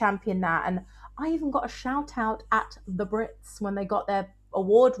 championed that. And I even got a shout out at the Brits when they got their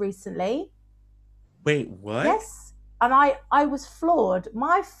award recently. Wait, what? Yes. And I was floored.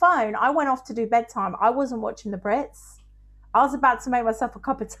 My phone, I went off to do bedtime. I wasn't watching the Brits. I was about to make myself a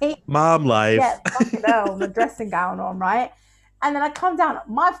cup of tea. Mom life. Yeah, fucking hell, my dressing gown on, right? And then I come down,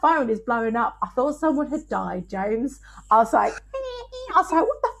 my phone is blowing up. I thought someone had died, James. I was like, what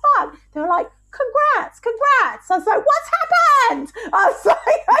the fuck? They were like, congrats. I was like, what's happened? I was like,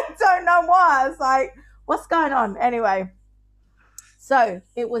 I don't know what. I was like, what's going on? Anyway, so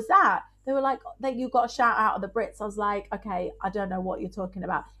it was that. They were like, that you got a shout out of the Brits. I was like, okay, I don't know what you're talking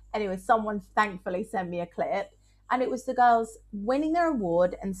about. Anyway, someone thankfully sent me a clip, and it was the girls winning their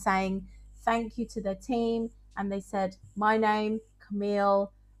award and saying thank you to their team. And they said, my name,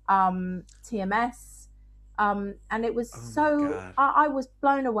 Camille, TMS. And it was I was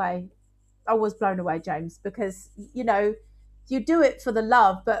blown away. I was blown away, James, because, you do it for the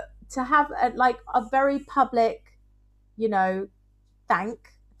love, but to have a very public, thank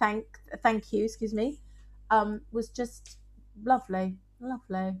you, excuse me, was just lovely.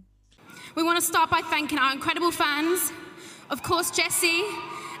 We want to start by thanking our incredible fans, of course, Jessie,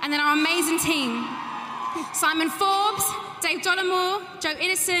 and then our amazing team. Simon Forbes, Dave Dollamore, Joe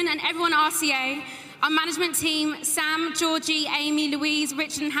Innocent, and everyone at RCA. Our management team, Sam, Georgie, Amy, Louise,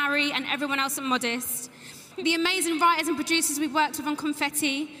 Richard and Harry, and everyone else at Modest. The amazing writers and producers we've worked with on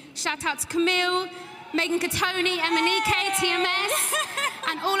Confetti. Shout out to Camille, Maegan, Cottone, Emanike, TMS,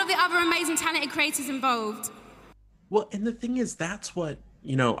 and all of the other amazing talented creators involved. Well, and the thing is, that's what,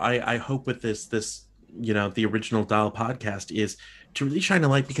 I hope with this, the Original Doll podcast is to really shine a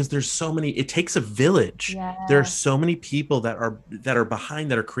light, because there's so many, it takes a village. Yeah. There are so many people that are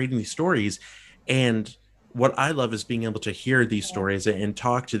behind, that are creating these stories. And what I love is being able to hear these stories and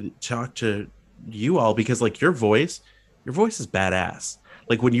talk to you all, because like your voice is badass.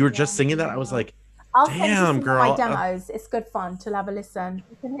 Like when you were just singing that, I was like, I'll send you some girl, of my demos. It's good fun to have a listen.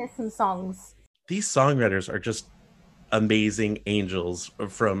 You can hear some songs. These songwriters are just amazing angels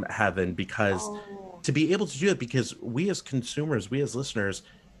from heaven, because to be able to do it, because we as consumers, we as listeners,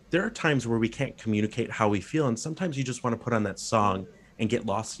 there are times where we can't communicate how we feel, and sometimes you just want to put on that song and get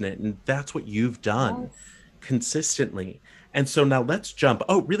lost in it, and that's what you've done consistently. And so now let's jump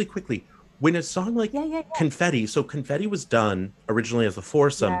really quickly, when a song like Confetti, so Confetti was done originally as a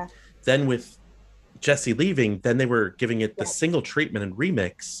foursome, then with Jessie leaving, then they were giving it the single treatment and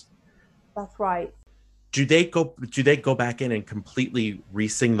remix. That's right. Do they go back in and completely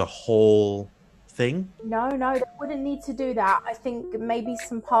re-sing the whole thing? No, they wouldn't need to do that. I think maybe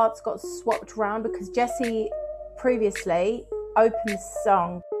some parts got swapped around, because Jessie previously opened the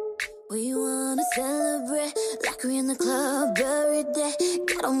song. We wanna celebrate like we're in the club every day.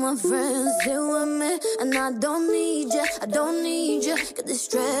 Got all my friends here with me, and I don't need you. Got this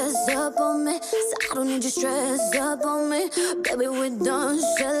stress up on me, so I don't need you stress up on me. Baby, we're done,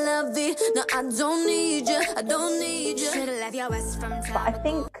 c'est la vie. No, I don't need you. Should've left your ass from time. But I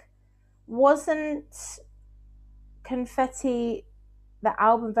think, wasn't Confetti, the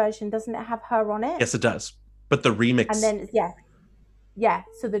album version, doesn't it have her on it? Yes, it does. But the remix, and then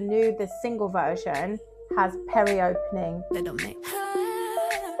so the single version has Perry opening. They don't make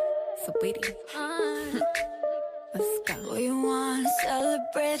for Britney. Let's go. We wanna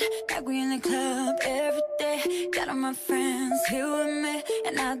celebrate like we in the club every day. Got all my friends here with me,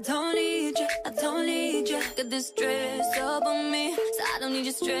 and I don't need you. Got this stress up on me, so I don't need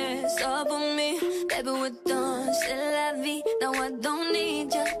you stress up on me. Baby, we're done, c'est la vie. No, I don't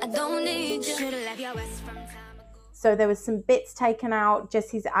need you. Should've left your ass from time ago. So there was some bits taken out,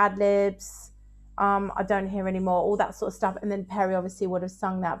 Jessie's ad-libs, I don't hear anymore, all that sort of stuff. And then Perry obviously would have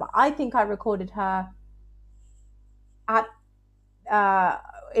sung that. But I think I recorded her at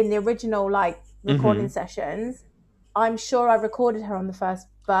in the original like recording sessions, I'm sure I recorded her on the first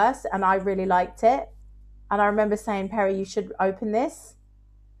verse and I really liked it. And I remember saying, Perry, you should open this.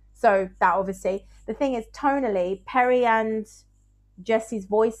 So that obviously, the thing is, tonally, Perry and Jesse's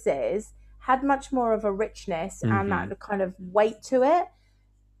voices had much more of a richness and that kind of weight to it.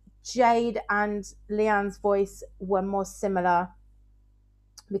 Jade and Leanne's voice were more similar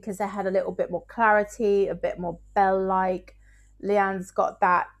because they had a little bit more clarity, a bit more bell-like. Leanne's got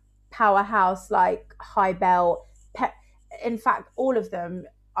that powerhouse, like high bell. In fact, all of them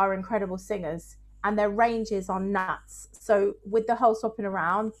are incredible singers and their ranges are nuts. So with the whole swapping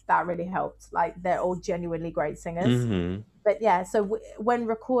around, that really helped. Like they're all genuinely great singers. But yeah, so when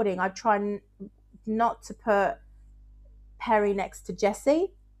recording, I try not to put Perry next to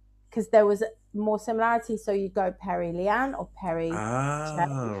Jesse because there was more similarity. So you go Perry, Leanne, or Perry,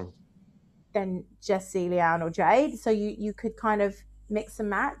 Jade, then Jesse, Leanne, or Jade. So you could kind of mix and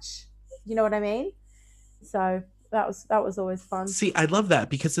match. You know what I mean? So that was always fun. See, I love that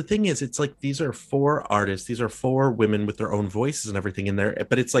because the thing is, it's like these are 4 artists, these are 4 women with their own voices and everything in there,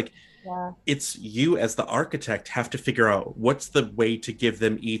 but it's like it's you as the architect have to figure out what's the way to give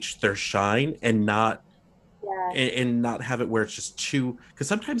them each their shine and not and not have it where it's just too, because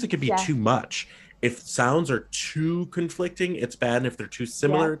sometimes it could be too much. If sounds are too conflicting, it's bad, and if they're too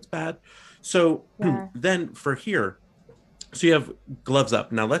similar, it's bad. So then for here, so you have Gloves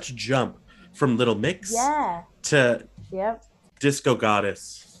Up. Now let's jump from Little Mix to Disco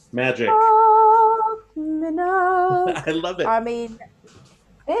Goddess Magic. I love it. I mean,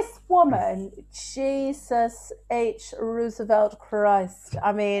 this woman, Jesus H. Roosevelt Christ.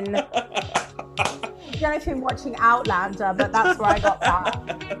 I mean, I don't know if you're watching Outlander, but that's where I got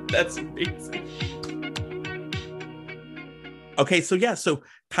that. That's amazing. Okay, so so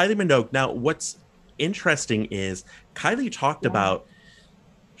Kylie Minogue. Now, what's interesting is Kylie talked about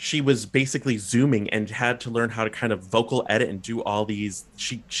she was basically Zooming and had to learn how to kind of vocal edit and do all these.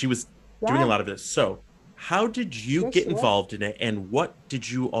 She was doing a lot of this. So how did you get involved in it, and what did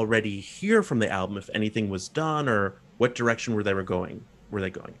you already hear from the album, if anything was done, or what direction were they going?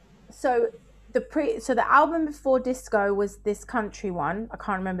 So the album before Disco was this country one. I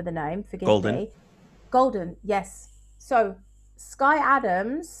can't remember the name. Forgive me. Golden. Yes. So Sky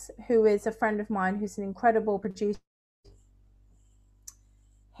Adams, who is a friend of mine, who's an incredible producer,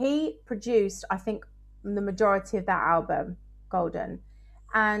 he produced, I think, the majority of that album, Golden,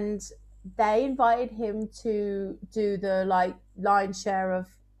 and they invited him to do the like lion's share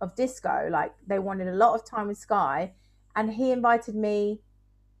of Disco. Like they wanted a lot of time with Sky, and he invited me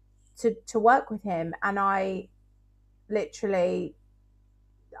to work with him, and I literally,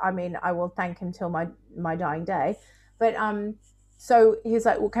 I mean, I will thank him till my dying day. But so he was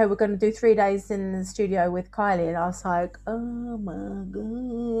like, okay, we're going to do 3 days in the studio with Kylie, and I was like, oh my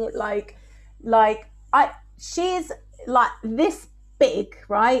god, she's like this big,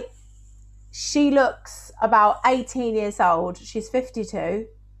 right? She looks about 18 years old. She's 52.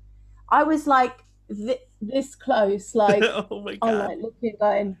 I was like this close, like oh my god, I'm like looking,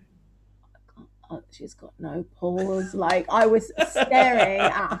 going, oh, she's got no pores. Like I was staring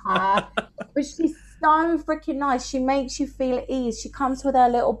at her, but she's so freaking nice. She makes you feel at ease. She comes with her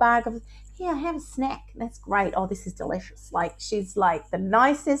little bag of, here, have a snack. That's great. Oh, this is delicious. Like she's like the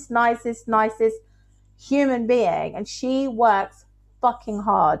nicest human being, and she works fucking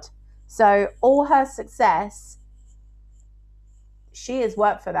hard. So all her success, she has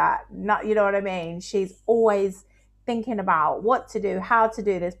worked for that. Not, you know what I mean? She's always thinking about what to do, how to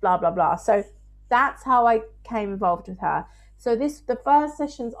do this, blah, blah, blah. So that's how I came involved with her. So the first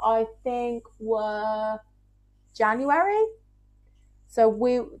sessions, I think, were January. So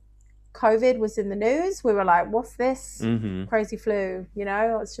COVID was in the news. We were like, what's this crazy flu? You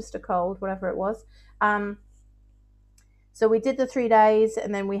know, it's just a cold, whatever it was. So we did the 3 days,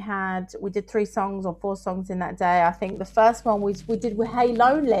 and then we did 3 songs or 4 songs in that day. I think the first one we did with Hey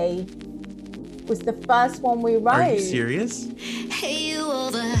Lonely was the first one we wrote. Are you serious? Hey, you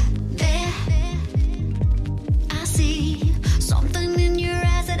over there. I see something in your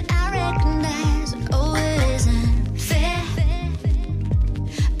eyes that I recognize. Oh, it isn't fair,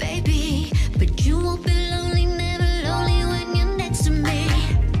 baby, but you won't be lonely, never lonely when you're next to me.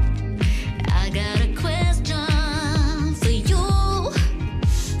 I got a question for you.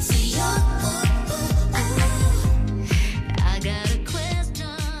 I got a question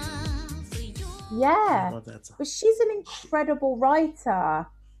for you. Yeah, I love that song. but she's an incredible writer,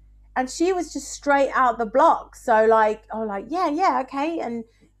 and she was just straight out the block. So like, yeah, okay, and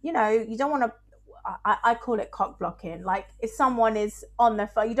you know, you don't want to. I call it cock blocking. Like if someone is on their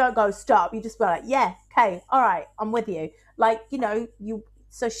phone, you don't go stop. You just be like, yeah, okay, all right, I'm with you. Like, you know,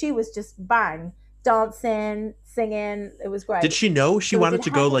 So she was just bang, dancing, singing. It was great. Did she know she So we wanted did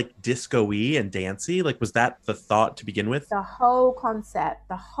to go have like disco-y and dancey? Like, was that the thought to begin with? the whole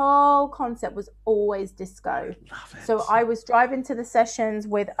concept was always disco. Love it. So I was driving to the sessions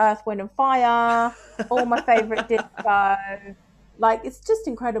with Earth, Wind and Fire, all my favorite disco. Like, it's just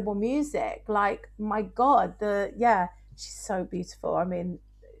incredible music. Like, my God, she's so beautiful. I mean,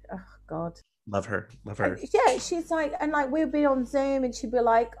 oh God. Love her. Love her. Yeah, she's like, and like we'd be on Zoom and she'd be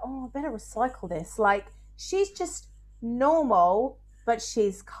like, oh, I better recycle this. Like, she's just normal, but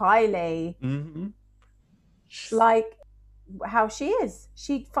she's Kylie. Mm-hmm. Like how she is.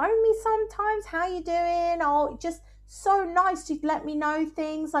 She'd phone me sometimes, how you doing? Oh, just so nice. She'd let me know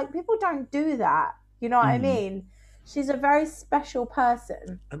things. Like, people don't do that. You know what I mean? She's a very special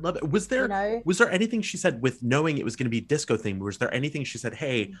person. I love it. Was there anything she said with knowing it was going to be disco theme? Was there anything she said,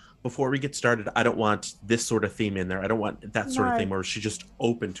 hey, before we get started, I don't want this sort of theme in there. I don't want that sort of thing. Or was she just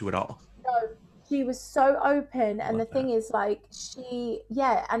open to it all? No, she was so open. And the thing is, like,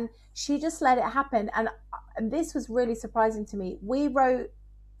 and she just let it happen. And this was really surprising to me. We wrote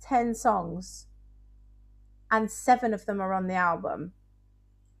 10 songs and 7 of them are on the album.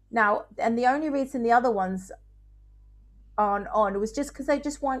 Now, and the only reason the other ones aren't on, it was just because they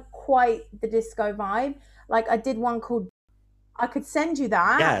just weren't quite the disco vibe. Like, I did one called, I could send you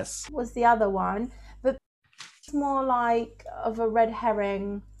that. Yes. Was the other one. But it's more like of a red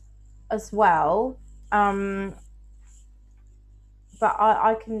herring as well. But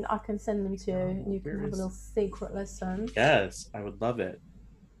I can send them to you, and you can have a little secret listen. Yes, I would love it.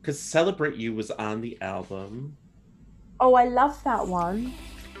 Because Celebrate You was on the album. Oh, I love that one.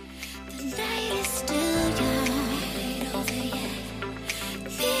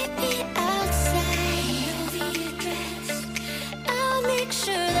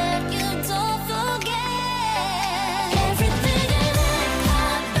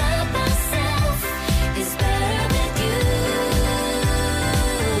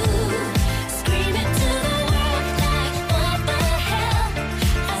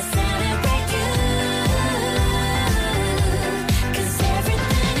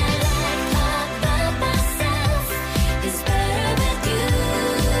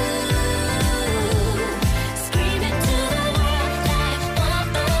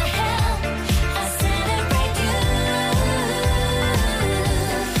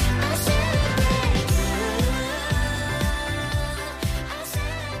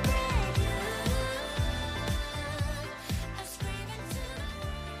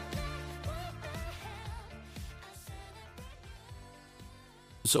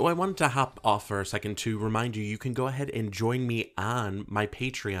 So I wanted to hop off for a second to remind you, you can go ahead and join me on my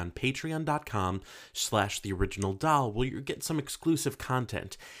Patreon, patreon.com/theoriginaldoll, where you get some exclusive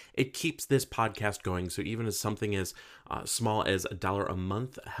content. It keeps this podcast going, so even as something as small as $1 a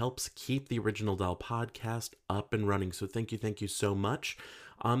month helps keep the Original Doll podcast up and running. So thank you so much.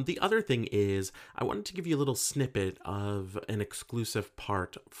 The other thing is, I wanted to give you a little snippet of an exclusive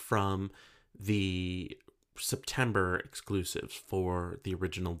part from the September exclusives for the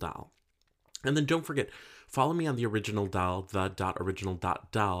Original Doll. And then don't forget, follow me on the Original Doll,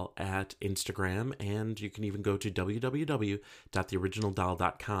 the.original.doll at Instagram, and you can even go to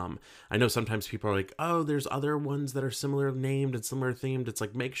www.theoriginaldoll.com. I know sometimes people are like, oh, there's other ones that are similar named and similar themed. It's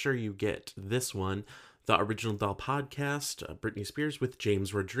like, make sure you get this one, The Original Doll Podcast, Britney Spears with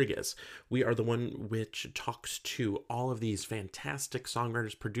James Rodriguez. We are the one which talks to all of these fantastic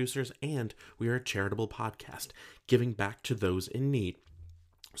songwriters, producers, and we are a charitable podcast, giving back to those in need.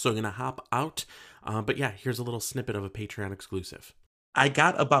 So I'm going to hop out, but yeah, here's a little snippet of a Patreon exclusive. I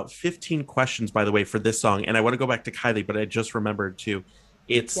got about 15 questions, by the way, for this song, and I want to go back to Kylie, but I just remembered too.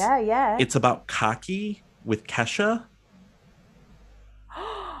 It's about Cocky with Kesha.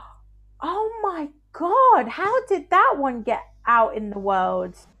 Oh my God, how did that one get out in the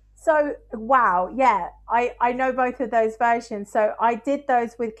world? So, wow, yeah, I know both of those versions. So I did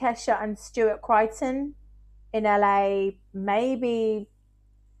those with Kesha and Stuart Crichton in LA, maybe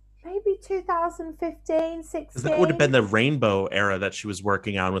 2015, 16. That would have been the Rainbow era that she was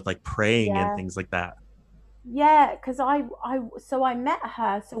working on with like Praying and things like that. Yeah, because I met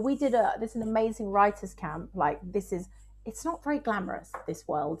her. So we did this an amazing writers camp. Like, it's not very glamorous, this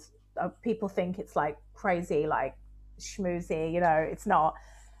world. People think it's like crazy, like schmoozy, it's not.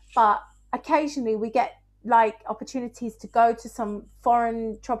 But occasionally we get like opportunities to go to some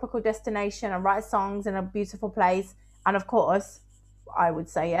foreign tropical destination and write songs in a beautiful place. And of course, I would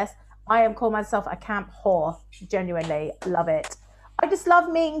say yes, I am call myself a camp whore. Genuinely love it. I just love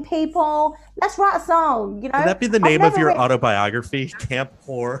meeting people. Let's write a song, Would that be the name of your autobiography? Camp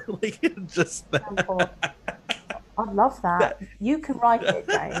whore. Like, just that. Camp whore. I'd love that. You can write it,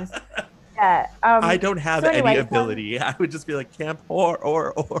 James. Yeah. I don't have so anyway, any ability. I would just be like camp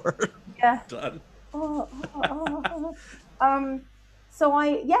or. Yeah. Done. So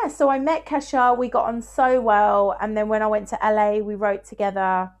I met Kesha. We got on so well, and then when I went to LA, we wrote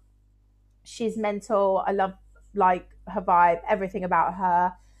together. She's mental. I love like her vibe, everything about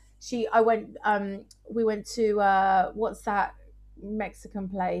her. We went to what's that Mexican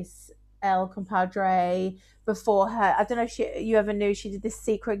place, El Compadre. Before her, I don't know if you ever knew she did this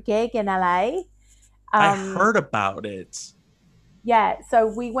secret gig in LA. I heard about it. Yeah, so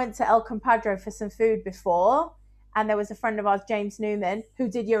we went to El Compadre for some food before, and there was a friend of ours, James Newman, who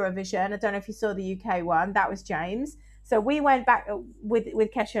did Eurovision. I don't know if you saw the UK one. That was James. So we went back with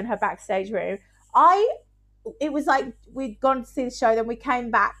Kesha in her backstage room. It was like we'd gone to see the show, then we came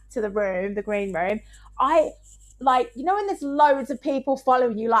back to the room, the green room. Like, you know, when there's loads of people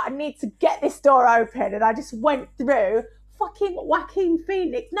following you, like, I need to get this door open, and I just went through. Fucking Joaquin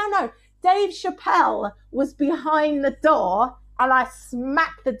Phoenix. No, Dave Chappelle was behind the door, and I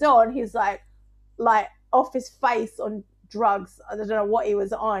smacked the door, and he's like off his face on drugs. I don't know what he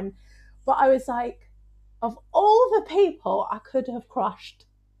was on, but I was like, of all the people I could have crushed,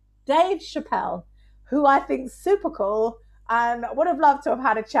 Dave Chappelle, who I think's super cool, and would have loved to have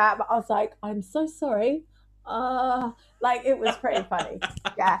had a chat, but I was like, I'm so sorry. Like, it was pretty funny.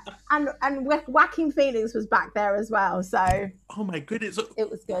 Yeah. And Joaquin Phoenix was back there as well, so oh my goodness, it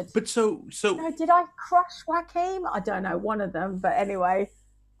was good. But so no, did I crush Joaquin? I don't know, one of them, but anyway,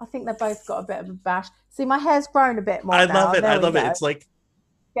 I think they both got a bit of a bash. See, my hair's grown a bit more. I now. love it. There I we love it. go. It's like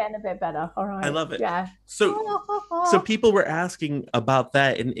Getting a bit better. All right. I love it. Yeah. So people were asking about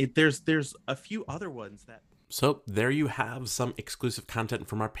that, and there's a few other ones that. So there you have some exclusive content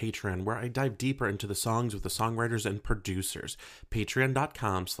from our Patreon, where I dive deeper into the songs with the songwriters and producers.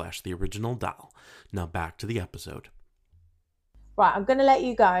 Patreon.com/theoriginaldoll. Now back to the episode. Right, I'm going to let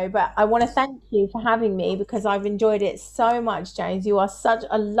you go, but I want to thank you for having me, because I've enjoyed it so much, James. You are such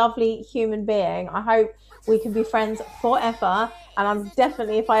a lovely human being. I hope we can be friends forever, and I'm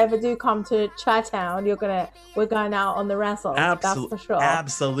definitely, if I ever do come to Chi-Town, we're going out on the wrestle. That's for sure.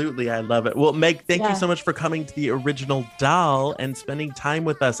 Absolutely, I love it. Well, Meg, thank you so much for coming to the Original Doll and spending time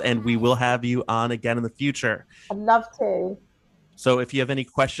with us, and we will have you on again in the future. I'd love to. So if you have any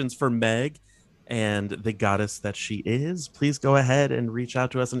questions for Meg and the goddess that she is, please go ahead and reach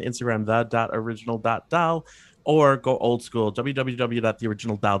out to us on Instagram, the.original.doll, or go old school,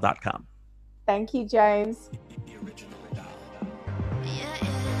 www.theoriginaldoll.com. Thank you, James. The Original Doll. Yeah,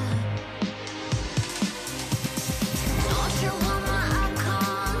 yeah. Don't you want my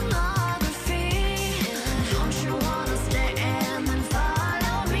iconography? Don't you wanna stay and then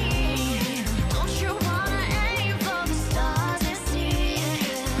follow me? Don't you wanna aim for the stars and see?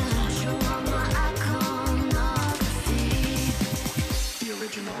 Don't you want my iconography? The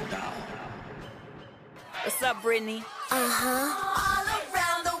Original Doll. What's up, Britney? Uh-huh.